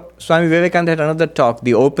attention to what Swami Vivekananda had another talk,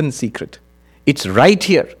 the open secret. It's right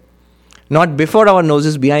here. Not before our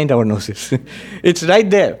noses, behind our noses. It's right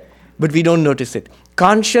there, but we don't notice it.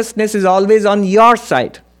 Consciousness is always on your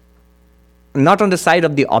side, not on the side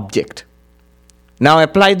of the object. Now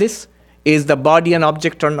apply this. Is the body an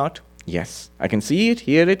object or not? Yes. I can see it,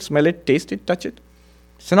 hear it, smell it, taste it, touch it.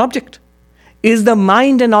 It's an object. Is the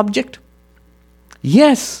mind an object?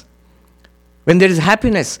 Yes. When there is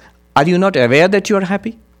happiness, are you not aware that you are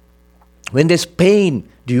happy? When there's pain,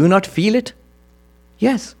 do you not feel it?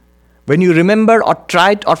 Yes. When you remember or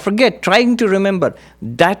try or forget, trying to remember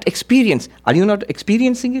that experience, are you not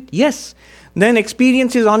experiencing it? Yes. Then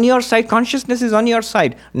experience is on your side, consciousness is on your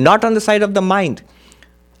side, not on the side of the mind.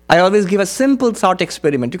 I always give a simple thought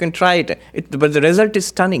experiment. You can try it, but the result is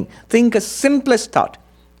stunning. Think a simplest thought.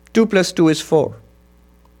 2 plus 2 is 4.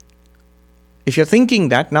 If you're thinking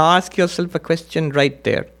that, now ask yourself a question right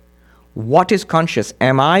there. What is conscious?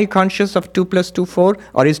 Am I conscious of 2 plus 2, 4?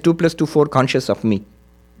 Or is 2 plus 2, 4 conscious of me?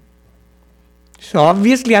 So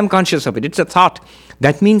obviously I'm conscious of it. It's a thought.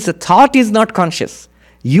 That means the thought is not conscious.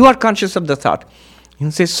 You are conscious of the thought.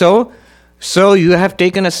 You say, so you have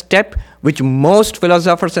taken a step which most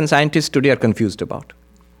philosophers and scientists today are confused about.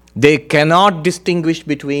 They cannot distinguish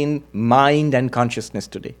between mind and consciousness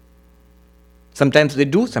today. Sometimes they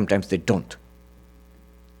do, sometimes they don't.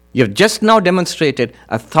 You have just now demonstrated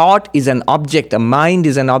a thought is an object, a mind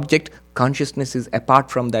is an object, consciousness is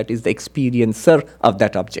apart from that, is the experiencer of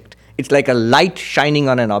that object. It's like a light shining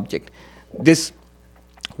on an object.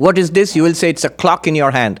 What is this? You will say it's a clock in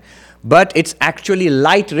your hand. But it's actually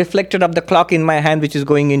light reflected of the clock in my hand which is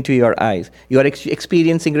going into your eyes. You are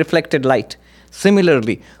experiencing reflected light.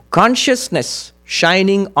 Similarly, consciousness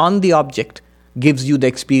shining on the object gives you the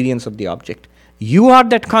experience of the object. You are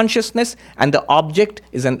that consciousness, and the object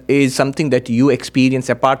is something that you experience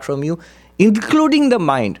apart from you, including the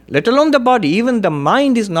mind, let alone the body. Even the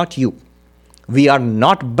mind is not you. We are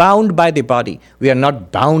not bound by the body. We are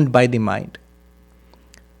not bound by the mind.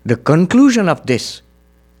 The conclusion of this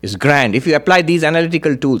is grand. If you apply these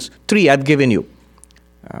analytical tools, 3 I've given you.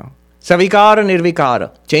 Savikara,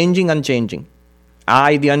 nirvikara, changing, unchanging.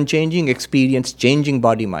 I, the unchanging, experience changing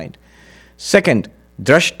body-mind. Second,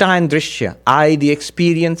 drashta and drishya. I, the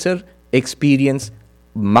experiencer, experience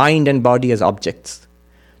mind and body as objects.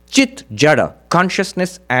 Chit, jada,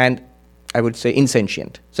 consciousness and, I would say,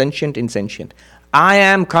 insentient. Sentient, insentient. I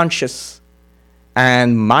am conscious,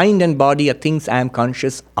 and mind and body are things I am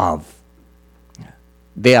conscious of.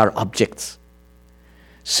 They are objects.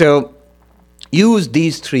 So, use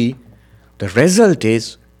these 3 The result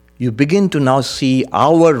is you begin to now see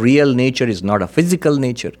our real nature is not a physical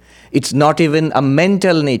nature. It's not even a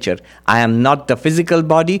mental nature. I am not the physical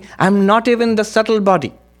body. I am not even the subtle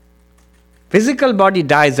body. Physical body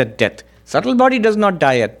dies at death. Subtle body does not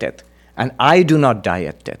die at death. And I do not die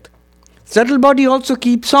at death. Subtle body also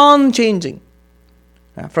keeps on changing.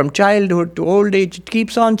 From childhood to old age, it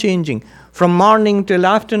keeps on changing. From morning till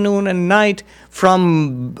afternoon and night,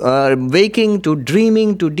 from waking to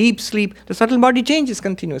dreaming to deep sleep, the subtle body changes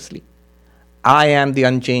continuously. I am the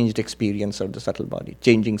unchanged experience of the subtle body,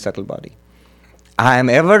 changing subtle body. I am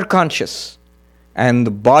ever conscious, and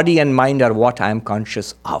the body and mind are what I am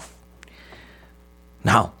conscious of.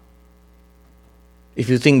 Now, if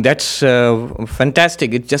you think that's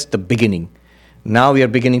fantastic, it's just the beginning. Now we are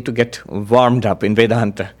beginning to get warmed up in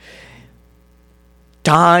Vedanta.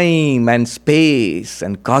 Time and space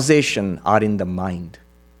and causation are in the mind.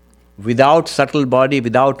 Without subtle body,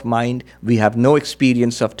 without mind, we have no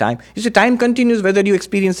experience of time. You see, time continues whether you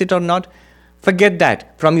experience it or not. Forget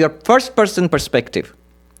that. From your first person perspective,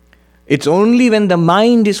 it's only when the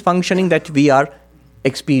mind is functioning that we are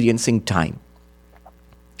experiencing time.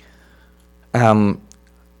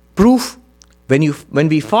 Proof, when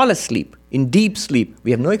we fall asleep, in deep sleep,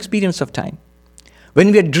 we have no experience of time.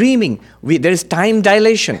 When we are dreaming, there is time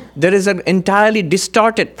dilation. There is an entirely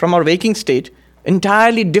distorted, from our waking state,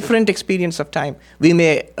 entirely different experience of time. We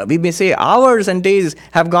may say hours and days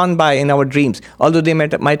have gone by in our dreams, although they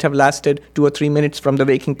might have lasted 2 or 3 minutes from the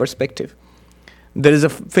waking perspective. There is a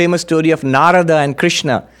famous story of Narada and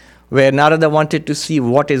Krishna, where Narada wanted to see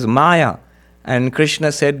what is Maya, and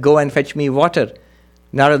Krishna said, "Go and fetch me water."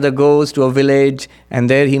 Narada goes to a village, and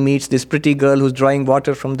there he meets this pretty girl who's drawing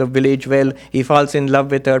water from the village well. He falls in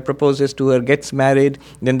love with her, proposes to her, gets married.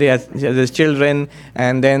 Then he has children,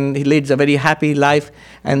 and then he leads a very happy life.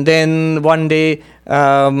 And then one day,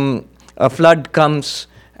 a flood comes,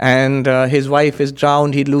 and his wife is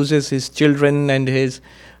drowned. He loses his children, and is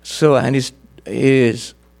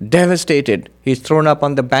devastated. He's thrown up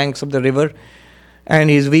on the banks of the river.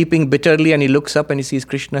 And he's weeping bitterly, and he looks up and he sees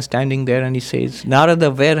Krishna standing there, and he says,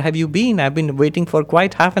 "Narada, where have you been? I've been waiting for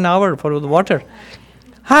quite half an hour for the water."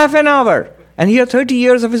 Half an hour! And here 30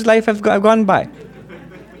 years of his life have gone by.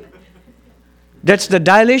 That's the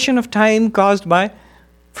dilation of time caused by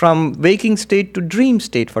from waking state to dream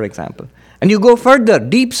state, for example. And you go further,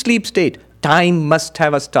 deep sleep state. Time must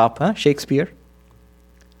have a stop, Shakespeare?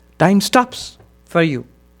 Time stops for you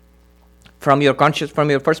from your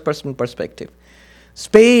first person perspective.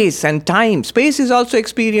 Space and time. Space is also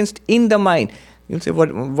experienced in the mind. You'll say,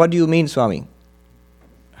 what do you mean, Swami?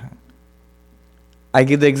 I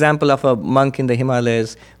give the example of a monk in the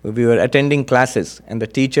Himalayas. We were attending classes, and the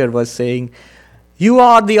teacher was saying, "You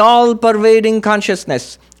are the all-pervading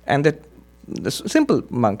consciousness." And the simple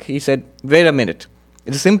monk, he said, "Wait a minute.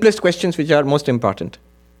 It's the simplest questions which are most important."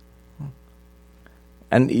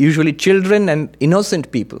 And usually children and innocent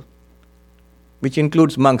people, which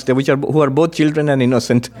includes monks, who are both children and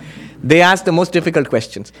innocent, they ask the most difficult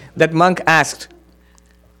questions. That monk asked,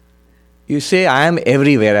 "You say I am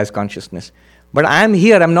everywhere as consciousness, but I am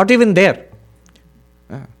here, I'm not even there.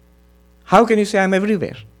 How can you say I'm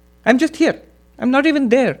everywhere? I'm just here, I'm not even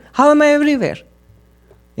there. How am I everywhere?"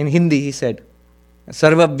 In Hindi he said,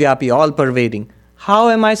 "Sarvavyapi, all-pervading." How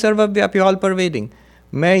am I Sarvavyapi, all-pervading?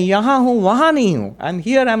 मैं यहाँ हूँ, वहाँ नहीं हूँ. I'm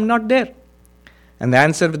here, I'm not there. And the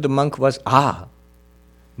answer with the monk was,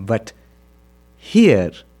 but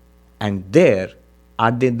here and there,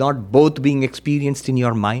 are they not both being experienced in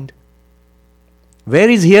your mind? Where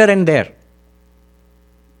is here and there?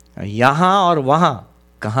 यहाँ और वहाँ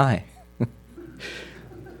कहाँ है?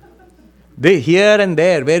 They here and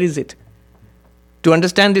there, where is it? To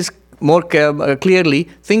understand this more clearly,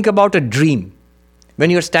 think about a dream. When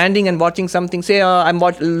you're standing and watching something, say I'm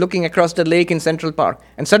looking across the lake in Central Park,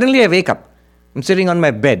 and suddenly I wake up. I'm sitting on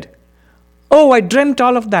my bed. Oh, I dreamt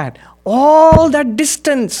all of that. All that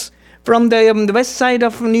distance from the west side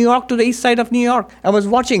of New York to the east side of New York. I was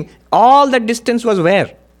watching. All that distance was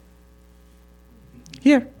where?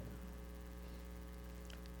 Here.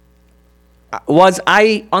 Was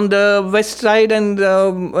I on the west side and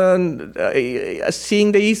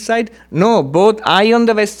seeing the east side? No, both I on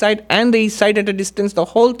the west side and the east side at a distance. The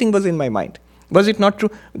whole thing was in my mind. Was it not true?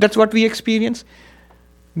 That's what we experience.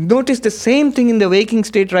 Notice the same thing in the waking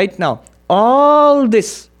state right now. All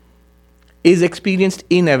this is experienced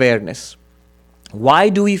in awareness. Why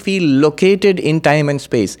do we feel located in time and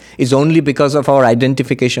space? Is only because of our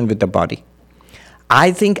identification with the body.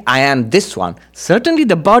 I think I am this one. Certainly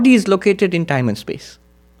the body is located in time and space.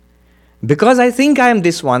 Because I think I am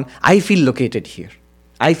this one, I feel located here.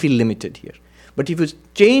 I feel limited here. But if you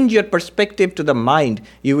change your perspective to the mind,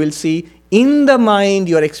 you will see in the mind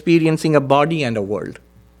you are experiencing a body and a world.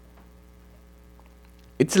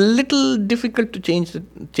 It's a little difficult to change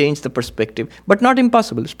the perspective, but not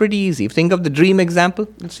impossible. It's pretty easy. Think of the dream example.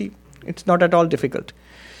 You'll see it's not at all difficult.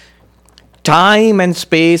 Time and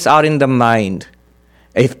space are in the mind.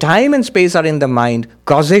 If time and space are in the mind,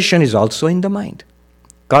 causation is also in the mind.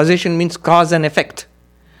 Causation means cause and effect.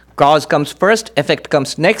 Cause comes first, effect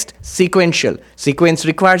comes next, sequential. Sequence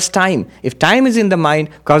requires time. If time is in the mind,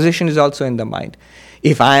 causation is also in the mind.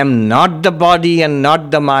 If I am not the body and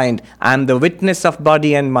not the mind, I am the witness of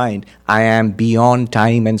body and mind, I am beyond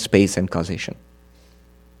time and space and causation.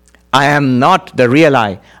 I am not the real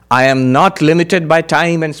I. I am not limited by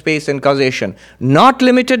time and space and causation. Not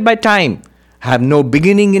limited by time. Have no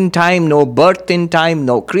beginning in time, no birth in time,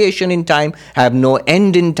 no creation in time, have no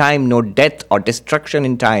end in time, no death or destruction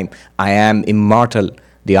in time. I am immortal.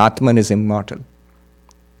 The Atman is immortal.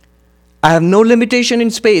 I have no limitation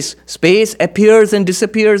in space. Space appears and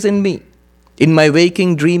disappears in me, in my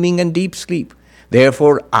waking, dreaming, and deep sleep.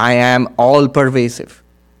 Therefore, I am all-pervasive.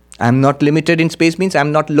 I am not limited in space means I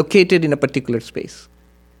am not located in a particular space.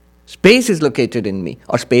 Space is located in me,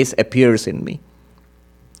 or space appears in me.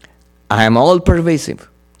 I am all-pervasive,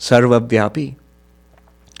 sarvavyapi.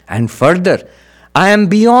 And further, I am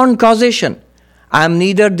beyond causation. I am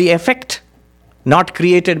neither the effect, not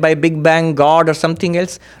created by Big Bang, God, or something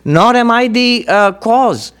else, nor am I the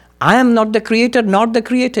cause. I am not the creator, not the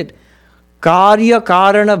created. Karya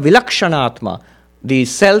karana vilakshanatma. The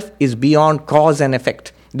self is beyond cause and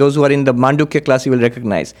effect. Those who are in the Mandukya class, you will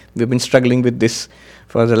recognize. We've been struggling with this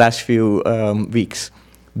for the last few weeks.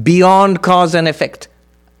 Beyond cause and effect.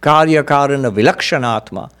 Karya karana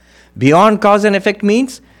vilakshanatma. Beyond cause and effect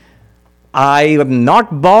means I am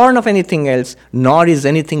not born of anything else, nor is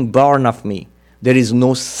anything born of me. There is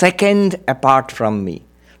no second apart from me.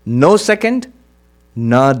 No second,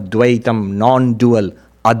 na dvaitam, non-dual,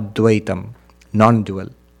 advaitam, non-dual.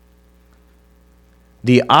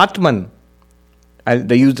 The Atman,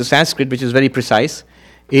 they use the Sanskrit, which is very precise,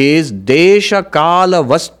 is desha kala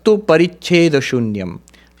vastu paricheda shunyam.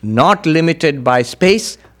 Not limited by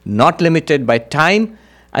space, not limited by time.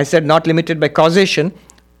 I said not limited by causation.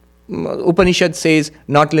 Upanishad says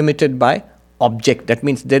not limited by object. That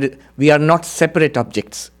means we are not separate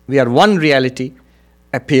objects. We are one reality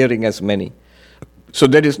appearing as many. So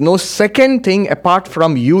there is no second thing apart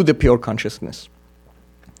from you, the pure consciousness.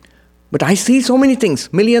 But I see so many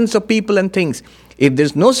things, millions of people and things. If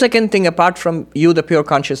there's no second thing apart from you, the pure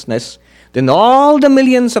consciousness, then all the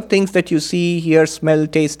millions of things that you see, hear, smell,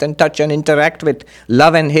 taste, and touch and interact with,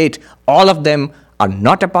 love and hate, all of them are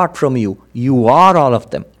not apart from you. You are all of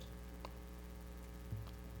them.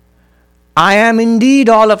 I am indeed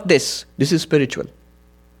all of this. This is spiritual.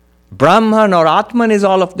 Brahman or Atman is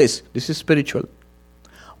all of this. This is spiritual.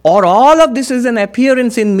 Or all of this is an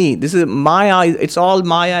appearance in me. This is Maya. It's all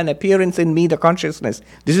Maya, an appearance in me, the consciousness.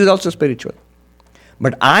 This is also spiritual.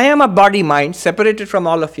 But I am a body mind separated from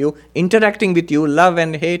all of you, interacting with you, love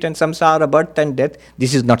and hate and samsara, birth and death.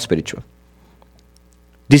 This is not spiritual.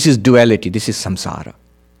 This is duality. This is samsara.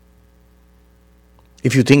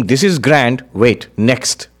 If you think this is grand, wait,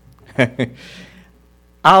 next.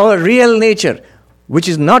 Our real nature, which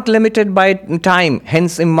is not limited by time,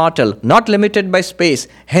 hence immortal, not limited by space,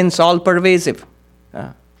 hence all-pervasive,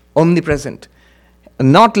 omnipresent,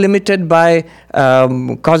 not limited by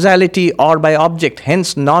causality or by object,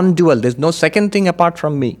 hence non-dual. There's no second thing apart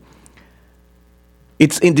from me.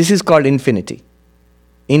 This is called infinity.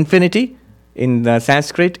 Infinity in the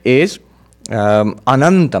Sanskrit is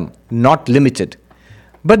anantam, not limited.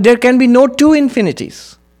 But there can be no two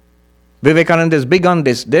infinities. Vivekananda is big on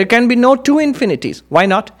this. There can be no two infinities. Why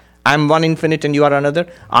not? I'm one infinite and you are another.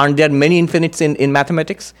 Aren't there many infinites in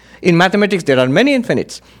mathematics? In mathematics, there are many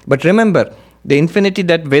infinites. But remember, the infinity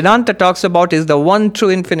that Vedanta talks about is the one true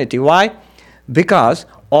infinity. Why? Because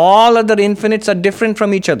all other infinites are different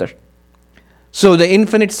from each other. So the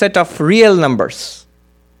infinite set of real numbers,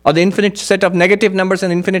 or the infinite set of negative numbers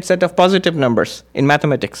and infinite set of positive numbers in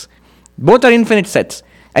mathematics, both are infinite sets,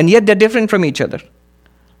 and yet they're different from each other.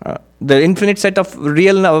 The infinite set of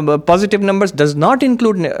real positive numbers does not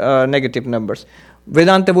include negative numbers.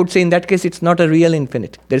 Vedanta would say in that case it's not a real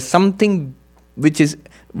infinite. There's something which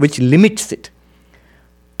limits it.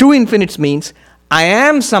 Two infinites means I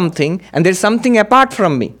am something and there's something apart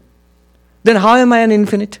from me. Then how am I an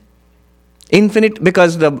infinite? Infinite,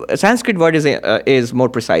 because the Sanskrit word is more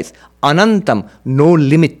precise. Anantam, no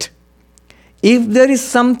limit. If there is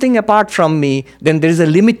something apart from me, then there is a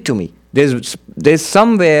limit to me. There's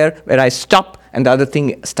somewhere where I stop and the other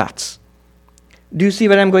thing starts. Do you see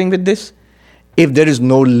where I'm going with this? If there is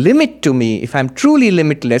no limit to me, if I'm truly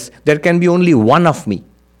limitless, there can be only one of me.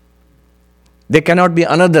 There cannot be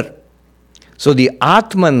another. So the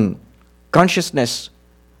Atman consciousness,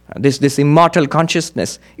 this immortal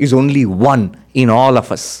consciousness, is only one in all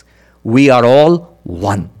of us. We are all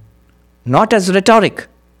one. Not as rhetoric.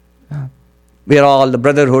 We are all the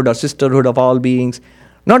brotherhood or sisterhood of all beings.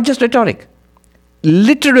 Not just rhetoric.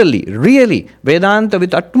 Literally, really, Vedanta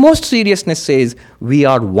with utmost seriousness says, we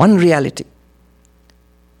are one reality.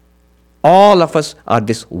 All of us are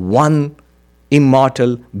this one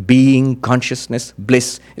immortal being, consciousness,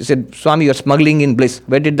 bliss. He said, Swami, you're smuggling in bliss.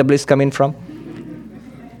 Where did the bliss come in from?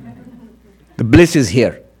 The bliss is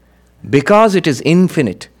here. Because it is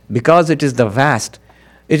infinite, because it is the vast,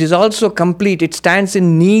 it is also complete. It stands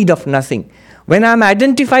in need of nothing. When I'm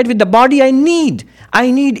identified with the body, I need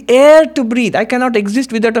air to breathe. I cannot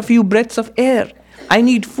exist without a few breaths of air. I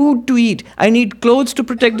need food to eat. I need clothes to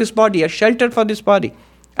protect this body, a shelter for this body.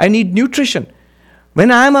 I need nutrition. When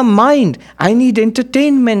I am a mind, I need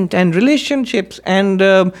entertainment and relationships and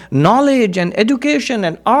knowledge and education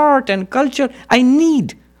and art and culture. I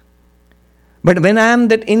need. But when I am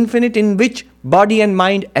that infinite in which body and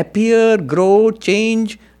mind appear, grow,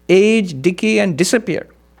 change, age, decay and disappear,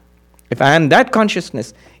 if I am that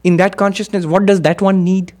consciousness, in that consciousness, what does that one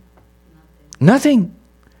need? Nothing.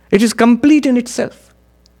 It is complete in itself.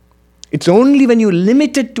 It's only when you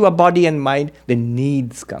limit it to a body and mind, the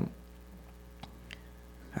needs come.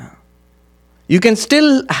 You can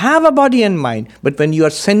still have a body and mind, but when you are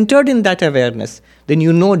centered in that awareness, then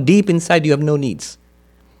you know deep inside you have no needs.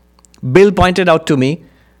 Bill pointed out to me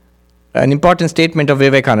an important statement of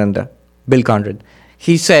Vivekananda, Bill Conrad.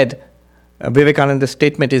 He said, Vivekananda's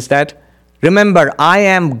statement is that, remember, I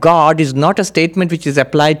am God is not a statement which is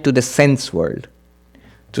applied to the sense world.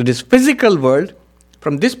 To this physical world,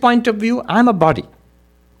 from this point of view, I am a body.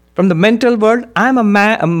 From the mental world, I am a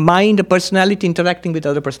mind, a personality interacting with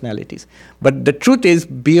other personalities. But the truth is,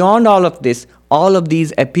 beyond all of this, all of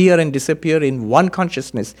these appear and disappear in one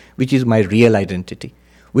consciousness, which is my real identity,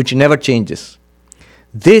 which never changes.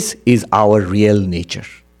 This is our real nature.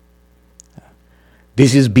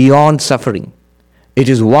 This is beyond suffering. It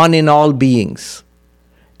is one in all beings.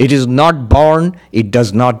 It is not born, it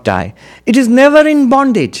does not die. It is never in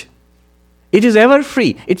bondage. It is ever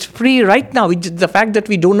free. It's free right now. It's the fact that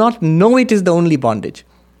we do not know it is the only bondage.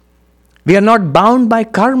 We are not bound by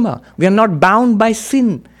karma. We are not bound by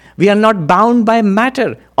sin. We are not bound by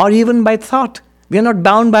matter or even by thought. We are not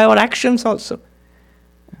bound by our actions also.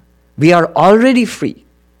 We are already free.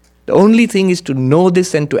 The only thing is to know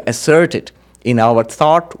this and to assert it in our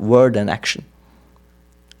thought, word and action.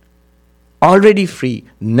 Already free,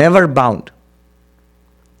 never bound.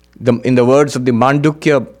 In the words of the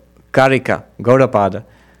Mandukya Karika, Gaudapada,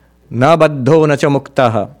 na baddho na cha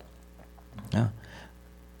muktaha,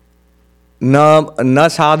 na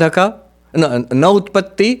sadhaka, na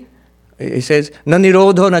utpatti, he says, na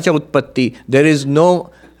nirodho na cha utpatti. There is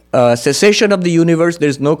no cessation of the universe, there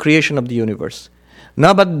is no creation of the universe.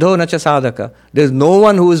 Na baddho na cha sadhaka. There is no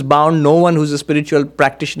one who is bound, no one who is a spiritual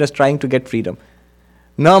practitioner trying to get freedom.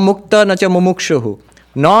 Na mukta na cha mumukshuhu.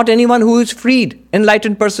 Not anyone who is freed,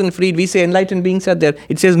 enlightened person freed. We say enlightened beings are there.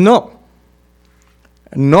 It says no.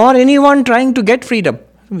 Nor anyone trying to get freedom.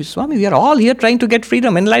 Swami, we are all here trying to get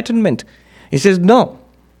freedom, enlightenment. He says no.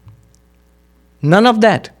 None of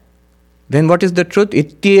that. Then what is the truth?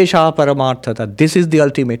 Ityesha paramarthata. This is the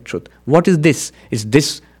ultimate truth. What is this? Is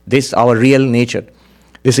this our real nature?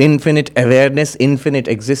 This infinite awareness, infinite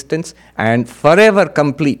existence, and forever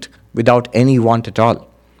complete without any want at all.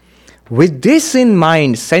 With this in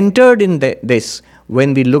mind, centered in this,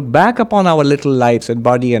 when we look back upon our little lives and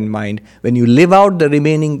body and mind, when you live out the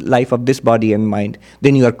remaining life of this body and mind,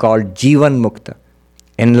 then you are called Jivan Mukta,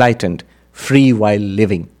 enlightened, free while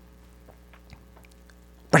living.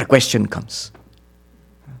 But a question comes.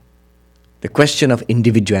 The question of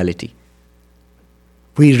individuality.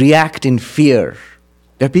 We react in fear.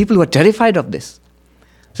 There are people who are terrified of this.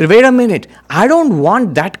 So wait a minute, I don't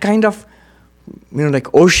want that kind of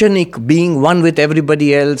like oceanic being one with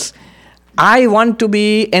everybody else. I want to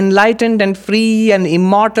be enlightened and free and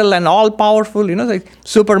immortal and all-powerful, like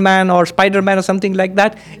Superman or Spider-Man or something like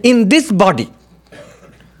that, in this body.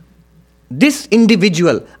 This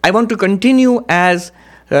individual, I want to continue as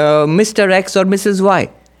Mr. X or Mrs. Y,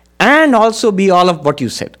 and also be all of what you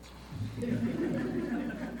said.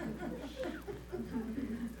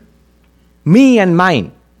 Me and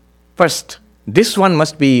mine, first. This one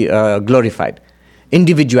must be glorified.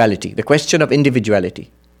 Individuality, the question of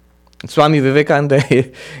individuality. Swami Vivekananda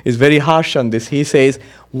is very harsh on this. He says,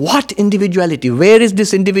 what individuality? Where is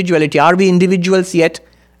this individuality? Are we individuals yet?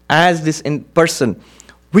 as this person.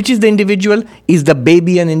 Which is the individual? Is the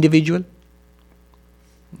baby an individual?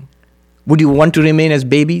 Would you want to remain as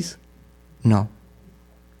babies? No.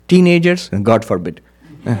 Teenagers? God forbid.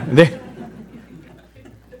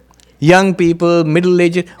 Young people,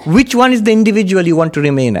 middle-aged. Which one is the individual you want to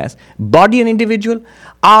remain as? Body an individual?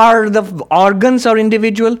 Are the organs or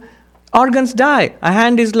individual? Organs die. A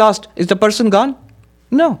hand is lost. Is the person gone?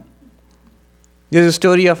 No. There's a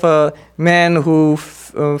story of a man who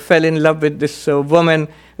fell in love with this woman.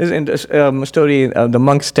 This is a story the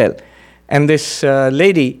monks tell. And this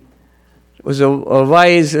lady was a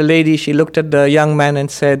wise lady. She looked at the young man and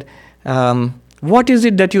said, what is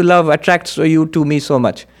it that you love, attracts you to me so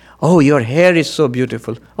much? Oh, your hair is so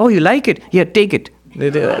beautiful. Oh, you like it? Here, take it.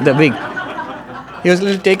 The wig. He was a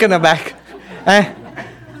little taken aback.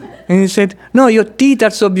 And he said, no, your teeth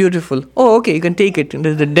are so beautiful. Oh, okay, you can take it. And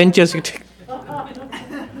the dentures you take.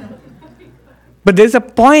 But there's a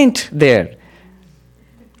point there.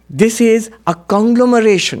 This is a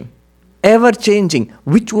conglomeration, ever changing.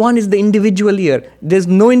 Which one is the individual here? There's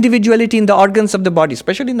no individuality in the organs of the body,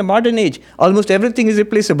 especially in the modern age. Almost everything is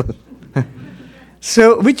replaceable.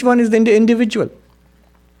 So which one is the individual?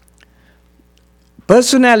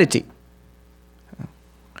 Personality.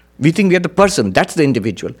 We think we are the person, that's the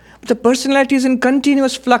individual. But the personality is in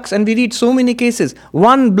continuous flux, and we read so many cases.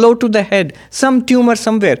 One blow to the head, some tumor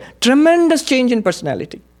somewhere, tremendous change in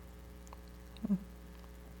personality.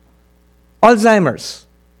 Alzheimer's,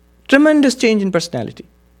 tremendous change in personality.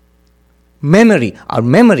 Memory, our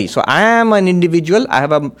memory. So I am an individual, I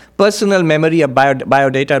have a personal memory, a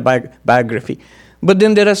biodata, biography. But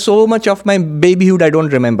then there are so much of my babyhood I don't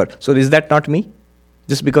remember. So is that not me?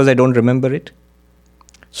 Just because I don't remember it?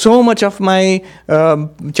 So much of my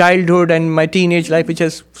childhood and my teenage life which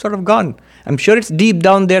has sort of gone. I'm sure it's deep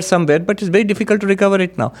down there somewhere, but it's very difficult to recover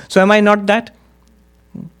it now. So am I not that?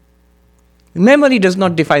 Memory does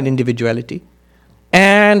not define individuality.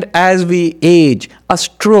 And as we age, a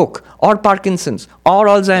stroke or Parkinson's or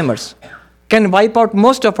Alzheimer's can wipe out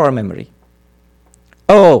most of our memory.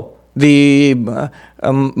 Oh,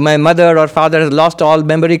 my mother or father has lost all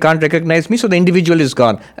memory, can't recognize me, so the individual is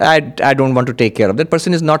gone. I don't want to take care of that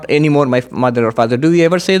person. Is not anymore my mother or father. Do we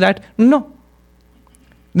ever say that? No.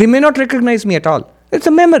 They may not recognize me at all. It's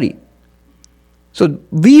a memory. So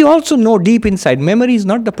we also know deep inside, memory is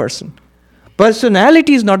not the person.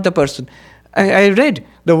 Personality is not the person. I read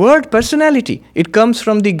the word personality. It comes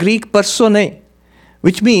from the Greek personae,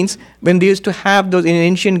 which means when they used to have those, in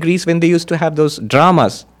ancient Greece, when they used to have those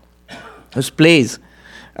dramas, those plays,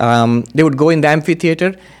 they would go in the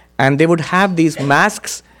amphitheater and they would have these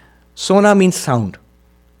masks. Sona means sound.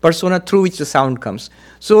 Persona, through which the sound comes.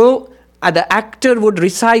 So the actor would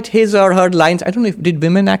recite his or her lines. I don't know, did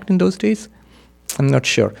women act in those days? I'm not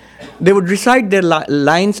sure. They would recite their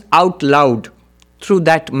lines out loud through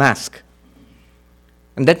that mask.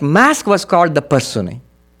 And that mask was called the personae.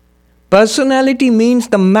 Personality means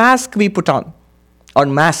the mask we put on, or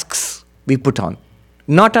masks we put on.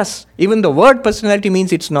 Not us. Even the word personality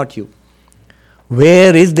means it's not you.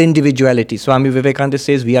 Where is the individuality? Swami Vivekananda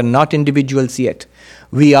says we are not individuals yet.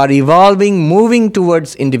 We are evolving, moving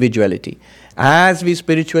towards individuality. As we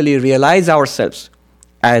spiritually realize ourselves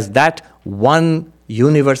as that one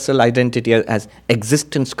universal identity, as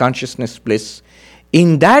existence, consciousness, bliss,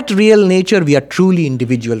 in that real nature we are truly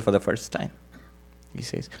individual for the first time. He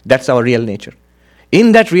says, that's our real nature.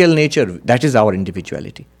 In that real nature, that is our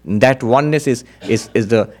individuality. That oneness is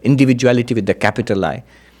the individuality with the capital I.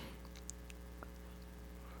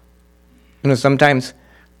 Sometimes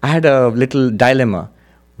I had a little dilemma.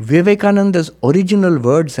 Vivekananda's original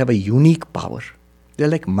words have a unique power. They're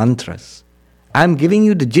like mantras. I'm giving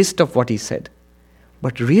you the gist of what he said.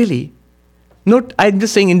 But really, I'm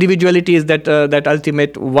just saying individuality is that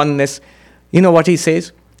ultimate oneness. You know what he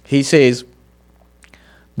says? He says,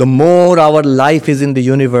 the more our life is in the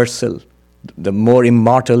universal, the more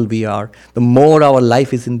immortal we are. The more our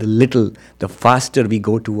life is in the little, the faster we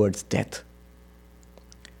go towards death.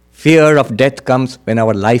 Fear of death comes when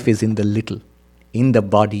our life is in the little, in the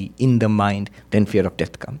body, in the mind, then fear of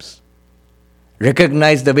death comes.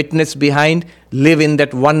 Recognize the witness behind, live in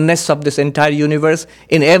that oneness of this entire universe.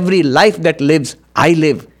 In every life that lives, I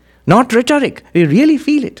live. Not rhetoric, we really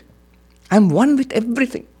feel it. I'm one with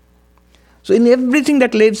everything. So in everything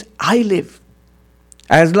that lives, I live.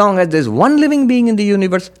 As long as there's one living being in the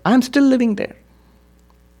universe, I'm still living there.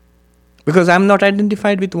 Because I'm not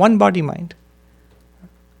identified with one body-mind.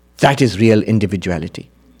 That is real individuality.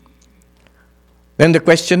 Then the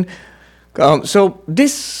question,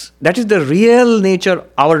 that is the real nature,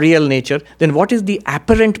 our real nature. Then what is the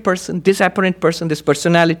apparent person, this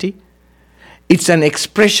personality? It's an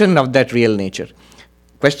expression of that real nature.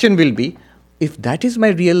 Question will be, if that is my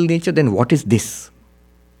real nature, then what is this?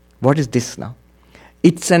 What is this now?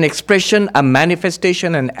 It's an expression, a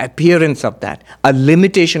manifestation, an appearance of that, a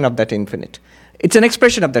limitation of that infinite. It's an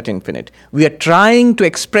expression of that infinite. We are trying to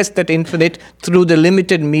express that infinite through the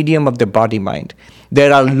limited medium of the body-mind.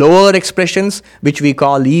 There are lower expressions which we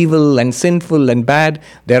call evil and sinful and bad.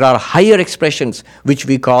 There are higher expressions which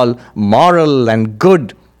we call moral and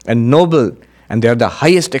good and noble. And there are the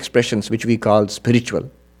highest expressions which we call spiritual.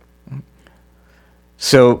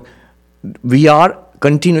 So we are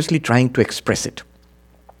continuously trying to express it.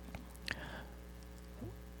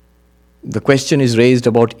 The question is raised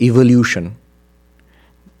about evolution.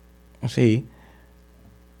 See,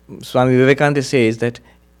 Swami Vivekananda says that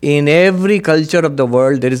in every culture of the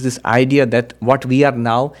world, there is this idea that what we are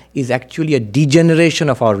now is actually a degeneration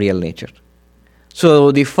of our real nature.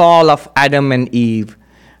 So the fall of Adam and Eve,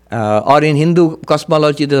 or in Hindu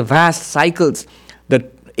cosmology, the vast cycles, the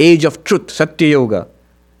age of truth, Satya Yoga,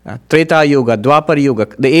 Treta Yoga, Dwapar Yoga,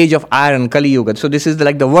 the age of iron, Kali Yoga. So this is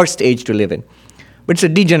like the worst age to live in. But it's a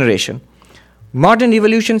degeneration. Modern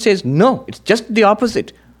evolution says, no, it's just the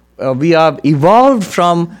opposite. We have evolved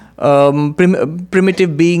from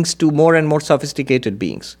primitive beings to more and more sophisticated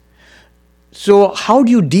beings. So how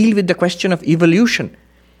do you deal with the question of evolution?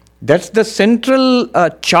 That's the central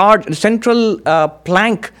central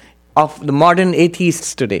plank of the modern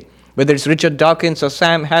atheists today. Whether it's Richard Dawkins or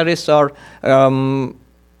Sam Harris or the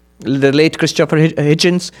late Christopher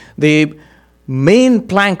Hitchens, the main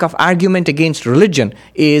plank of argument against religion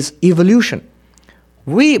is evolution.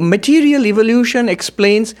 Material evolution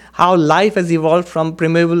explains how life has evolved from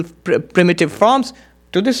primitive forms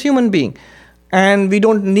to this human being. And we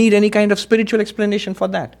don't need any kind of spiritual explanation for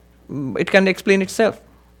that. It can explain itself.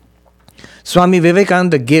 Swami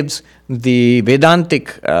Vivekananda gives the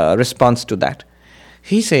Vedantic response to that.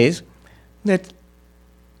 He says that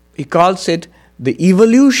he calls it the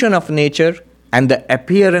evolution of nature and the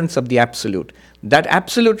appearance of the absolute. That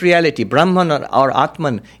absolute reality, Brahman or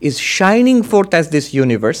Atman, is shining forth as this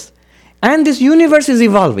universe, and this universe is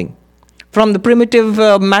evolving. From the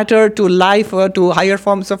primitive matter to life, to higher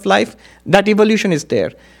forms of life, that evolution is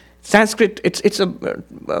there. Sanskrit, it's a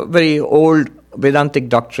very old Vedantic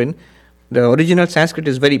doctrine. The original Sanskrit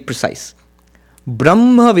is very precise.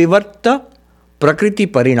 Brahma vivarta prakriti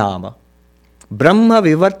parinama. Brahma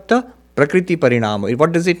vivarta prakriti parinama.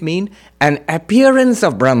 What does it mean? An appearance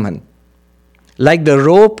of Brahman. Like the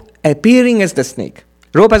rope appearing as the snake.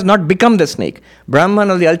 Rope has not become the snake. Brahman,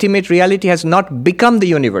 or the ultimate reality, has not become the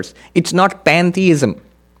universe. It's not pantheism.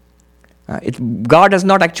 God has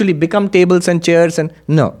not actually become tables and chairs.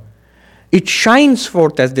 No. It shines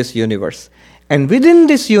forth as this universe. And within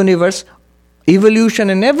this universe, evolution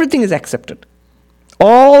and everything is accepted.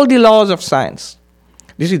 All the laws of science.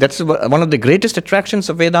 You see, that's one of the greatest attractions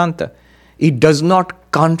of Vedanta. It does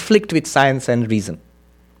not conflict with science and reason.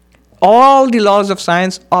 All the laws of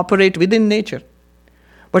science operate within nature.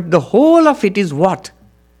 But the whole of it is what?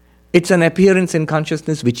 It's an appearance in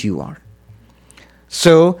consciousness which you are.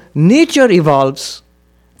 So, nature evolves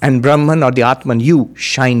and Brahman or the Atman, you,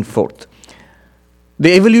 shine forth.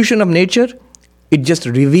 The evolution of nature, it just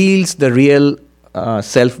reveals the real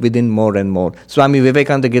self within more and more. Swami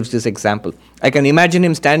Vivekananda gives this example. I can imagine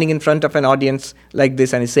him standing in front of an audience like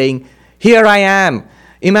this and he's saying, "Here I am.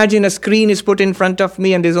 Imagine a screen is put in front of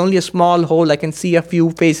me and there's only a small hole. I can see a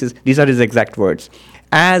few faces." These are his exact words.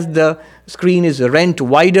 As the screen is rent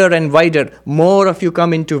wider and wider, more of you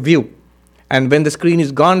come into view. And when the screen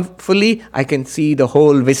is gone fully, I can see the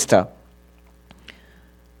whole vista.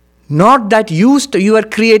 Not that you are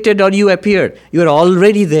created or you appeared. You are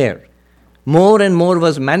already there. More and more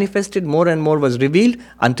was manifested, more and more was revealed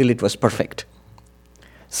until it was perfect.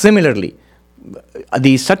 Similarly,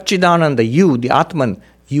 the Satchidananda, you, the Atman,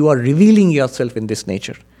 you are revealing yourself in this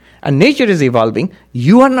nature. And nature is evolving.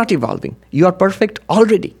 You are not evolving. You are perfect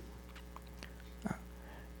already.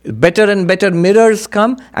 Better and better mirrors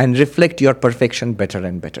come and reflect your perfection better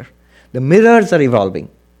and better. The mirrors are evolving.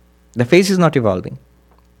 The face is not evolving.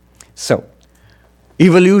 So,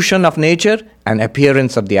 evolution of nature and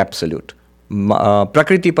appearance of the absolute.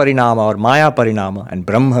 Prakriti parinama or Maya parinama and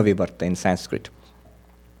Brahma vivarta in Sanskrit.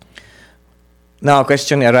 Now a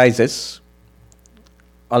question arises,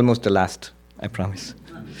 almost the last, I promise.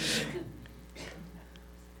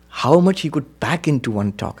 How much he could pack into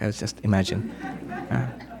one talk, I was just imagine.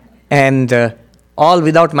 And all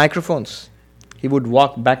without microphones. He would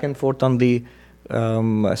walk back and forth on the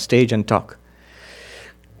stage and talk.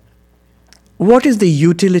 What is the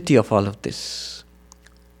utility of all of this?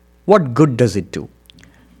 What good does it do?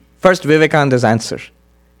 First, Vivekananda's answer.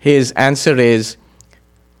 His answer is,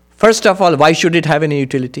 first of all, why should it have any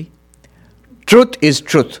utility? Truth is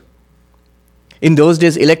truth. In those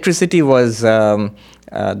days, electricity was the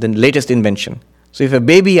latest invention. So if a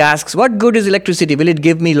baby asks, what good is electricity? Will it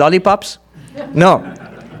give me lollipops? No.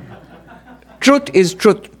 Truth is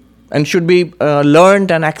truth and should be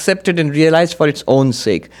learned and accepted and realized for its own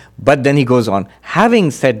sake. But then he goes on, having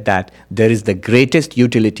said that, there is the greatest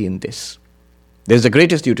utility in this. There's the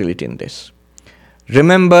greatest utility in this.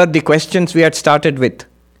 Remember the questions we had started with.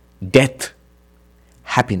 Death,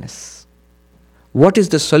 happiness. What is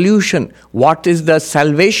the solution? What is the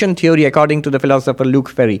salvation theory according to the philosopher Luke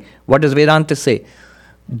Ferry? What does Vedanta say?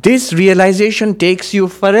 This realization takes you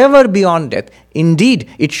forever beyond death. Indeed,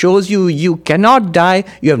 it shows you cannot die.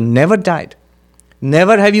 You have never died.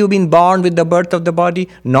 Never have you been born with the birth of the body,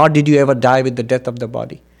 nor did you ever die with the death of the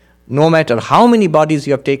body. No matter how many bodies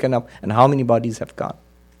you have taken up and how many bodies have gone.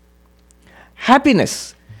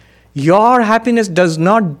 Happiness. Your happiness does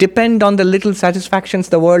not depend on the little satisfactions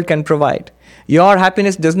the world can provide. Your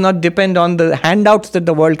happiness does not depend on the handouts that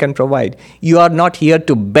the world can provide. You are not here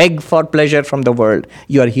to beg for pleasure from the world.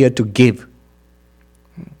 You are here to give.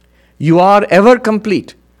 You are ever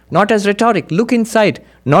complete. Not as rhetoric. Look inside.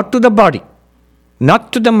 Not to the body.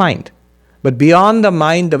 Not to the mind. But beyond the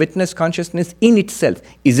mind, the witness consciousness in itself.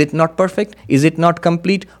 Is it not perfect? Is it not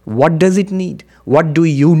complete? What does it need? What do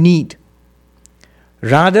you need?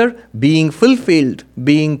 Rather, being fulfilled,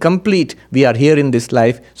 being complete, we are here in this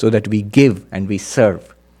life so that we give and we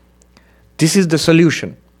serve. This is the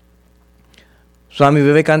solution. Swami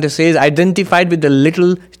Vivekananda says, identified with the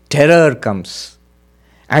little, terror comes.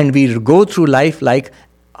 And we go through life like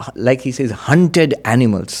he says, hunted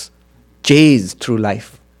animals, chased through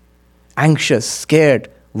life. Anxious, scared,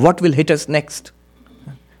 what will hit us next?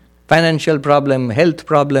 Financial problem, health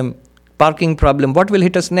problem, parking problem, what will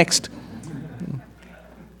hit us next?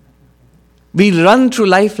 We run through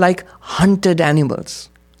life like hunted animals,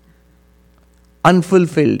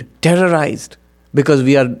 unfulfilled, terrorized, because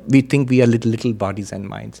we think we are little bodies and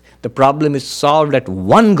minds. The problem is solved at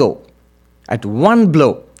one go, at one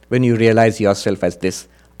blow, when you realize yourself as this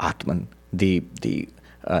Atman, the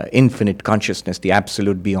infinite consciousness, the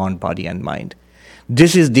absolute beyond body and mind.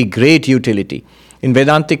 This is the great utility. In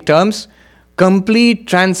Vedantic terms, complete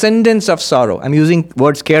transcendence of sorrow. I'm using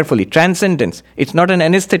words carefully. Transcendence. It's not an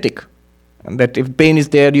anesthetic. That if pain is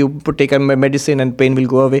there, you take a medicine and pain will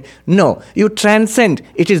go away. No, you transcend.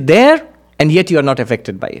 It is there and yet you are not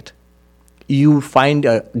affected by it. You find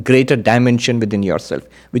a greater dimension within yourself,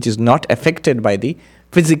 which is not affected by the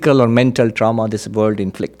physical or mental trauma this world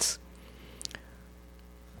inflicts.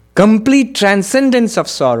 Complete transcendence of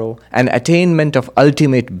sorrow and attainment of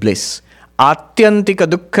ultimate bliss. Atyantika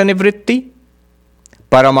dukkha nivritti,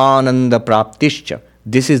 paramananda praptischa.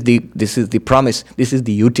 This is the promise. This is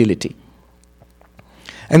the utility.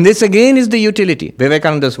 And this again is the utility,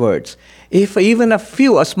 Vivekananda's words. If even a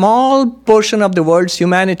small portion of the world's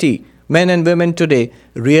humanity, men and women today,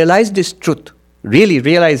 realize this truth, really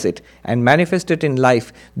realize it, and manifest it in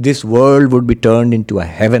life, this world would be turned into a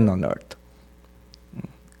heaven on earth.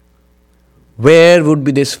 Where would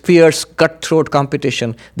be this fierce cutthroat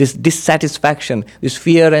competition, this dissatisfaction, this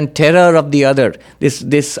fear and terror of the other,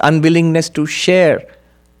 this unwillingness to share?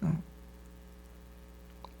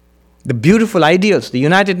 The beautiful ideals the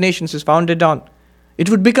United Nations is founded on. It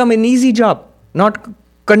would become an easy job, not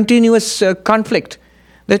continuous conflict.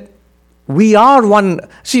 That we are one.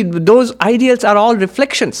 See, those ideals are all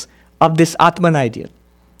reflections of this Atman ideal.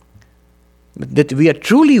 That we are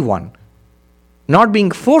truly one, not being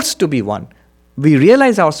forced to be one. We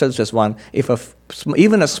realize ourselves as one if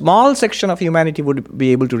even a small section of humanity would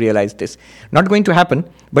be able to realize this. Not going to happen,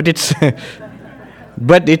 but it's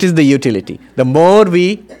but it is the utility. The more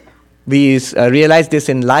we realize this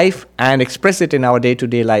in life and express it in our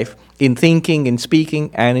day-to-day life, in thinking, in speaking,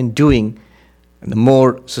 and in doing, the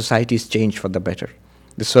more societies change for the better.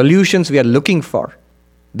 The solutions we are looking for,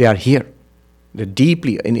 they are here. They're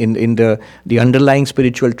deeply in the underlying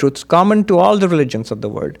spiritual truths common to all the religions of the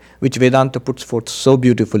world, which Vedanta puts forth so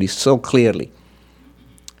beautifully, so clearly.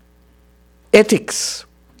 Ethics.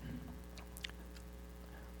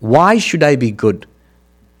 Why should I be good?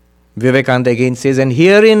 Vivekananda again says, and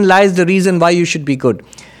herein lies the reason why you should be good.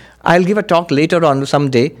 I'll give a talk later on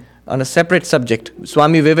someday on a separate subject,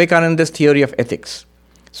 Swami Vivekananda's theory of ethics.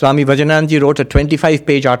 Swami Vajananji wrote a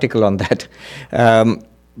 25-page article on that.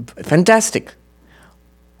 Fantastic.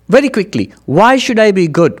 Very quickly, why should I be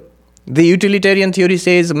good? The utilitarian theory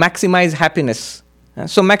says maximize happiness.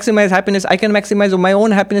 So maximize happiness, I can maximize my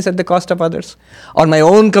own happiness at the cost of others, or my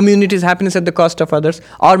own community's happiness at the cost of others,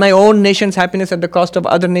 or my own nation's happiness at the cost of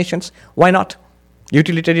other nations. Why not?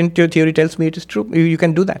 Utilitarian theory tells me it is true. You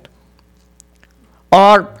can do that.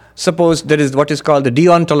 Or suppose there is what is called the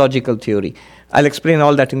deontological theory. I'll explain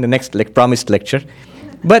all that in the next promised lecture.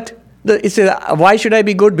 But it says, why should I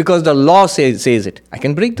be good? Because the law says it. I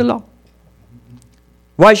can break the law.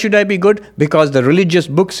 Why should I be good? Because the religious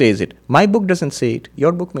book says it. My book doesn't say it.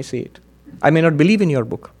 Your book may say it. I may not believe in your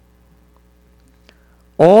book.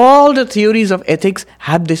 All the theories of ethics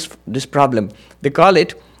have this problem. They call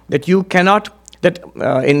it that you cannot, that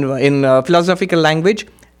in philosophical language,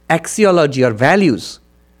 axiology or values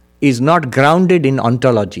is not grounded in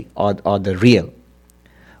ontology or the real.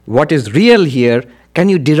 What is real here, can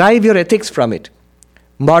you derive your ethics from it?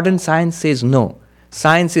 Modern science says no.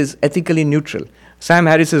 Science is ethically neutral. Sam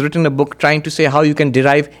Harris has written a book trying to say how you can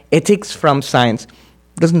derive ethics from science.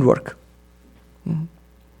 Doesn't work.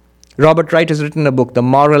 Robert Wright has written a book, The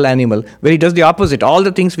Moral Animal, where he does the opposite. All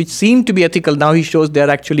the things which seem to be ethical, now he shows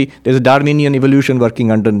there's a Darwinian evolution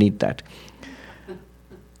working underneath that.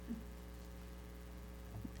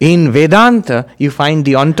 In Vedanta, you find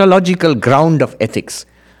the ontological ground of ethics.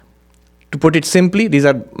 To put it simply, these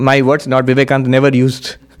are my words, not Vivekananda never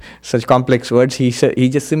used such complex words. He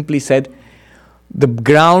just simply said, the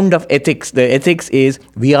ground of ethics, the ethics is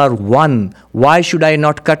we are one. Why should I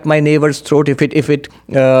not cut my neighbor's throat if it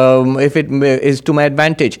is to my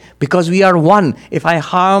advantage? Because we are one. If I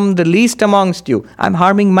harm the least amongst you, I'm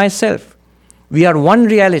harming myself. We are one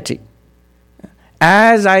reality.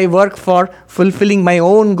 As I work for fulfilling my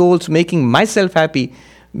own goals, making myself happy,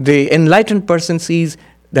 the enlightened person sees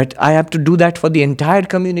that I have to do that for the entire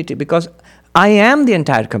community because I am the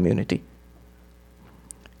entire community.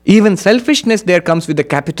 Even selfishness there comes with a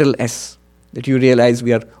capital S, that you realize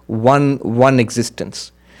we are one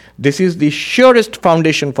existence. This is the surest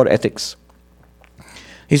foundation for ethics.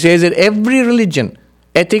 He says that every religion,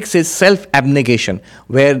 ethics is self-abnegation,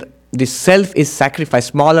 where the self is sacrificed,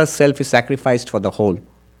 smaller self is sacrificed for the whole.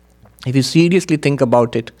 If you seriously think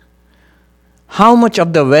about it, how much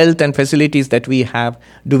of the wealth and facilities that we have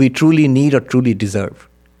do we truly need or truly deserve?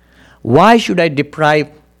 Why should I deprive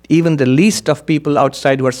even the least of people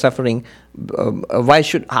outside who are suffering? Why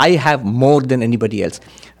should I have more than anybody else?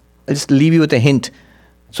 I'll just leave you with a hint.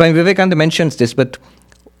 Swami Vivekananda mentions this, but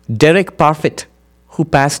Derek Parfit, who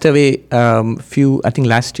passed away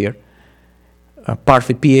last year,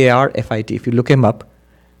 Parfit, P-A-R-F-I-T, if you look him up,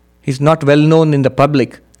 he's not well known in the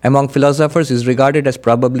public. Among philosophers, he's regarded as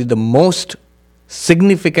probably the most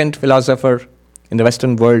significant philosopher in the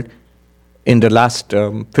Western world in the last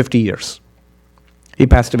 50 years. He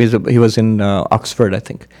passed away, he was in Oxford, I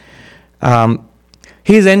think.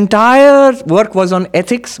 His entire work was on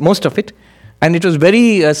ethics, most of it, and it was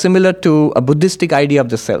very similar to a Buddhistic idea of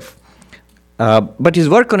the self. But his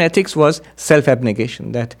work on ethics was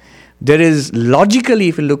self-abnegation, that there is, logically,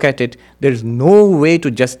 if you look at it, there is no way to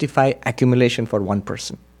justify accumulation for one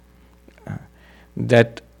person.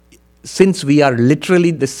 That since we are literally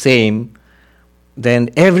the same, then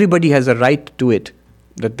everybody has a right to it,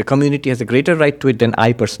 that the community has a greater right to it than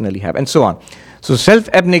I personally have, and so on. So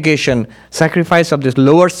self-abnegation, sacrifice of this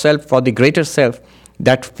lower self for the greater self,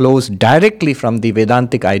 that flows directly from the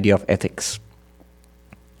Vedantic idea of ethics.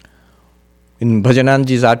 In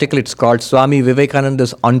Bhajananji's article, it's called Swami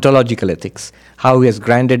Vivekananda's Ontological Ethics, how he has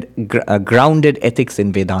grounded ethics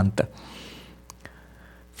in Vedanta.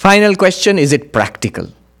 Final question, is it practical?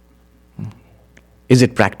 Is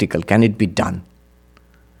it practical? Can it be done?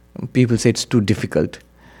 People say it's too difficult.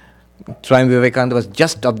 Swami Vivekananda was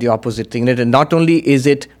just of the opposite thing. That not only is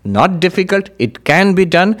it not difficult, it can be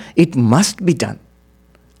done, it must be done.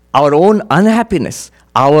 Our own unhappiness,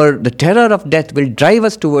 the terror of death will drive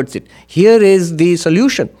us towards it. Here is the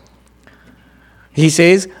solution. He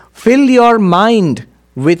says, fill your mind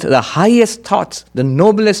with the highest thoughts, the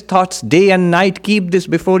noblest thoughts, day and night, keep this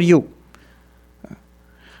before you.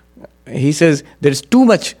 He says, there is too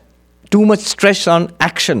much stress on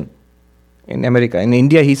action in America. In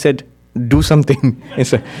India, he said, do something.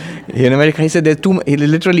 In America, he said,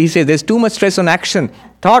 he says, there's too much stress on action.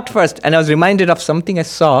 Thought first. And I was reminded of something I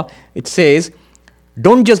saw. It says,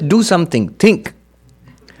 don't just do something, think.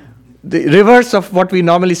 The reverse of what we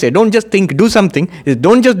normally say, don't just think, do something, is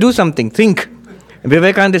don't just do something, think.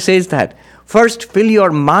 Vivekananda says that. First, fill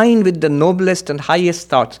your mind with the noblest and highest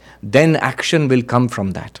thoughts, then action will come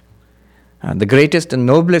from that. The greatest and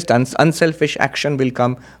noblest and unselfish action will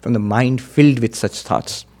come from the mind filled with such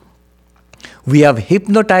thoughts. We have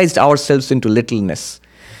hypnotized ourselves into littleness.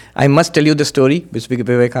 I must tell you the story which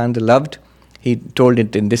Vivekananda loved. He told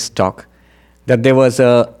it in this talk, that there was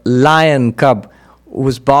a lion cub who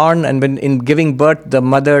was born, and when in giving birth, the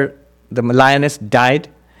lioness died,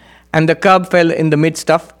 and the cub fell in the midst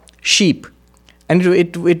of sheep. and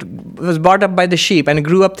it was brought up by the sheep, and it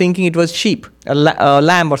grew up thinking it was sheep, a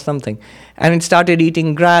lamb or something. And it started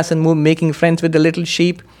eating grass and making friends with the little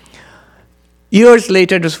sheep. Years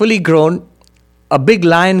later, it was fully grown. A big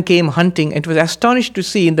lion came hunting, and it was astonished to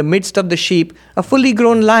see in the midst of the sheep a fully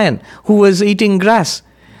grown lion who was eating grass.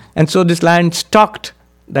 And so this lion stalked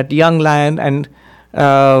that young lion and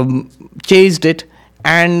chased it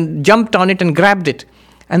and jumped on it and grabbed it.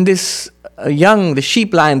 And this the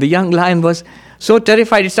young lion was so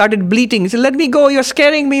terrified, it started bleating. He said, "Let me go, you're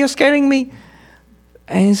scaring me, you're scaring me."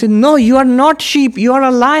 And he said, "No, you are not sheep, you are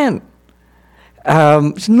a lion."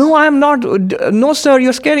 "No, I am not. No, sir,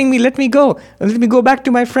 you're scaring me. Let me go. Let me go back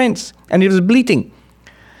to my friends." And he was bleating.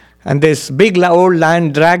 And this big old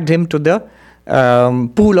lion dragged him to the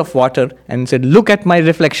pool of water and said, "Look at my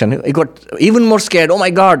reflection." He got even more scared. "Oh my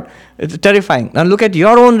God, it's terrifying. Now look at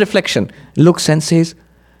your own reflection." Looks and says,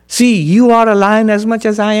 "See, you are a lion as much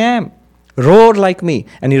as I am. Roar like me."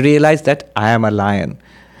 And he realized that I am a lion.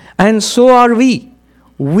 And so are we.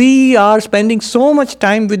 We are spending so much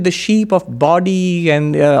time with the sheep of body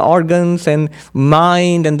and organs and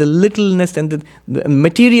mind and the littleness and the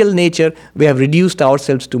material nature. We have reduced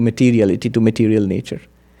ourselves to materiality, to material nature.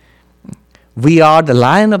 We are the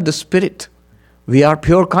lion of the spirit. We are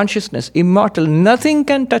pure consciousness, immortal. Nothing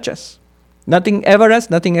can touch us. Nothing ever has,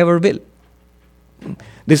 nothing ever will.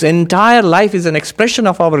 This entire life is an expression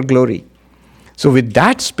of our glory. So with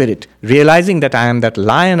that spirit, realizing that I am that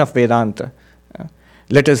lion of Vedanta,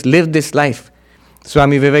 let us live this life.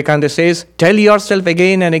 Swami Vivekananda says, tell yourself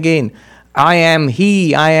again and again, I am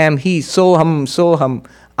he, soham, soham.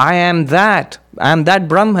 I am that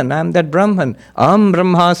Brahman, aham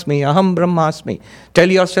brahmasmi.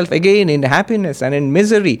 Tell yourself again in happiness and in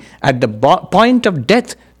misery, at the point of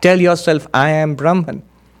death, tell yourself, I am Brahman.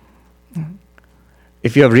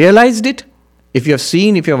 If you have realized it, if you have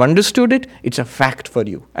seen, if you have understood it, it's a fact for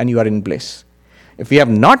you and you are in bliss. If you have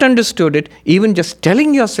not understood it, even just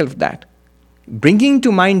telling yourself that, bringing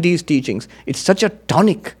to mind these teachings, it's such a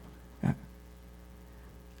tonic.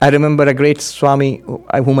 I remember a great Swami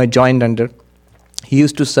whom I joined under. He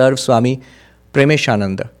used to serve Swami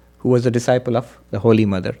Premeshananda, who was a disciple of the Holy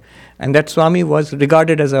Mother. And that Swami was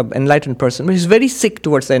regarded as an enlightened person, but he was very sick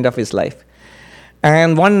towards the end of his life.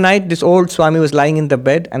 And one night, this old Swami was lying in the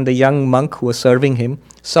bed, and the young monk who was serving him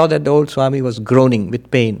saw that the old Swami was groaning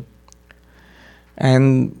with pain.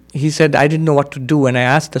 And he said, I didn't know what to do. And I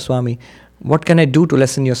asked the Swami, what can I do to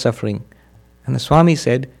lessen your suffering? And the Swami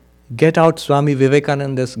said, get out Swami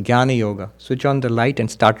Vivekananda's Jnana Yoga, switch on the light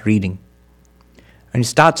and start reading. And he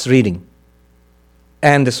starts reading.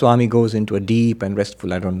 And the Swami goes into a deep and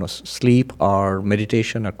restful, sleep or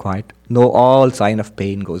meditation or quiet. No, all sign of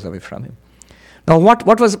pain goes away from him. Now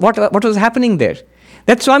what was happening there?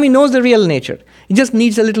 That Swami knows the real nature. He just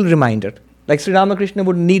needs a little reminder. Like Sri Ramakrishna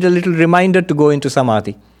would need a little reminder to go into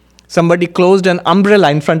Samadhi. Somebody closed an umbrella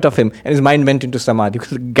in front of him and his mind went into Samadhi.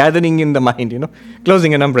 Because gathering in the mind,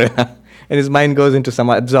 closing an umbrella. And his mind goes into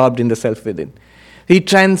Samadhi, absorbed in the self within. He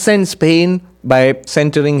transcends pain by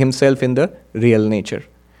centering himself in the real nature.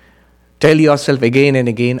 Tell yourself again and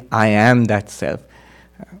again, I am that self.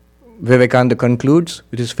 Vivekananda concludes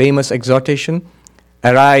with his famous exhortation,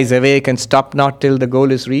 arise, awake, and stop not till the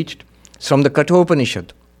goal is reached. It's from the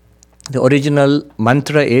Kathopanishad. The original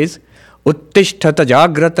mantra is, Uttishtata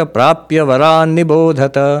jagrata prapya varan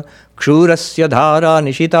nibodhata kshurasya dhara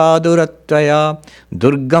nishita duratvaya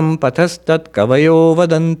durgam pathastat kavayo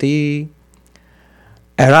vadanti.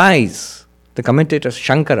 Arise. The commentator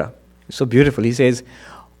Shankara is so beautiful. He says,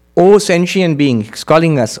 O sentient being, he's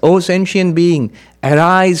calling us, O sentient being,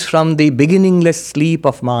 arise from the beginningless sleep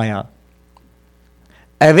of Maya.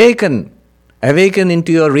 Awaken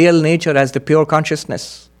into your real nature as the pure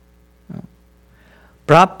consciousness.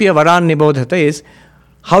 Prapya varan nibodhata is,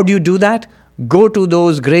 how do you do that? Go to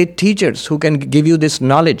those great teachers who can give you this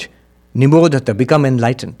knowledge. Nibodhata, become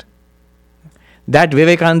enlightened. That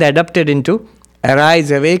Vivekananda adapted into,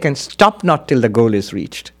 arise, awake, and stop not till the goal is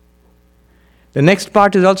reached. The next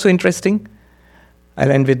part is also interesting.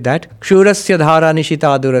 I'll end with that. Kshurasya dhara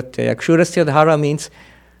nishita duratyaya. Kshurasya dhara means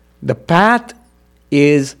the path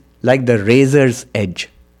is like the razor's edge.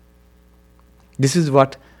 This is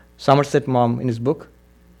what Somerset Maugham in his book.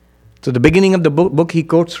 So the beginning of the book he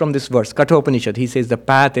quotes from this verse, Kathopanishad. He says the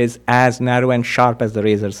path is as narrow and sharp as the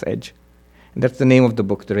razor's edge. And that's the name of the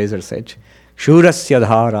book, the razor's edge. Kshurasya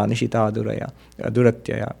dhara nishita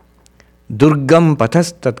duratyaya. Durgam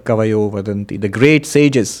pathastat kavayo vadanti. The great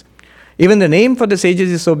sages. Even the name for the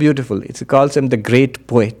sages is so beautiful. It calls them the great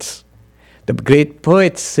poets. The great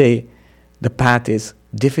poets say the path is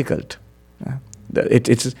difficult.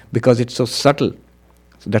 It's because it's so subtle.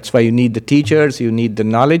 So that's why you need the teachers, you need the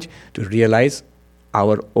knowledge to realize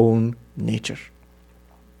our own nature.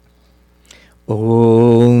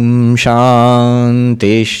 Om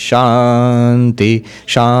Shanti Shanti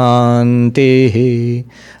Shanti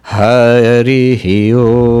Hari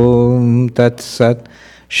Om Tat Sat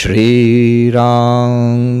Shri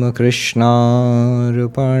Ram Krishna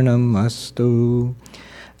Arpanam Astu.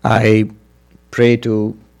 I pray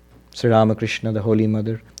to Sri Ramakrishna, the Holy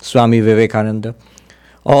Mother, Swami Vivekananda,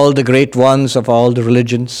 all the great ones of all the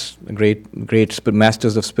religions, the great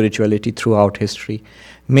masters of spirituality throughout history.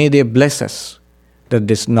 May they bless us that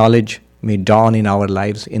this knowledge may dawn in our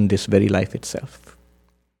lives in this very life itself.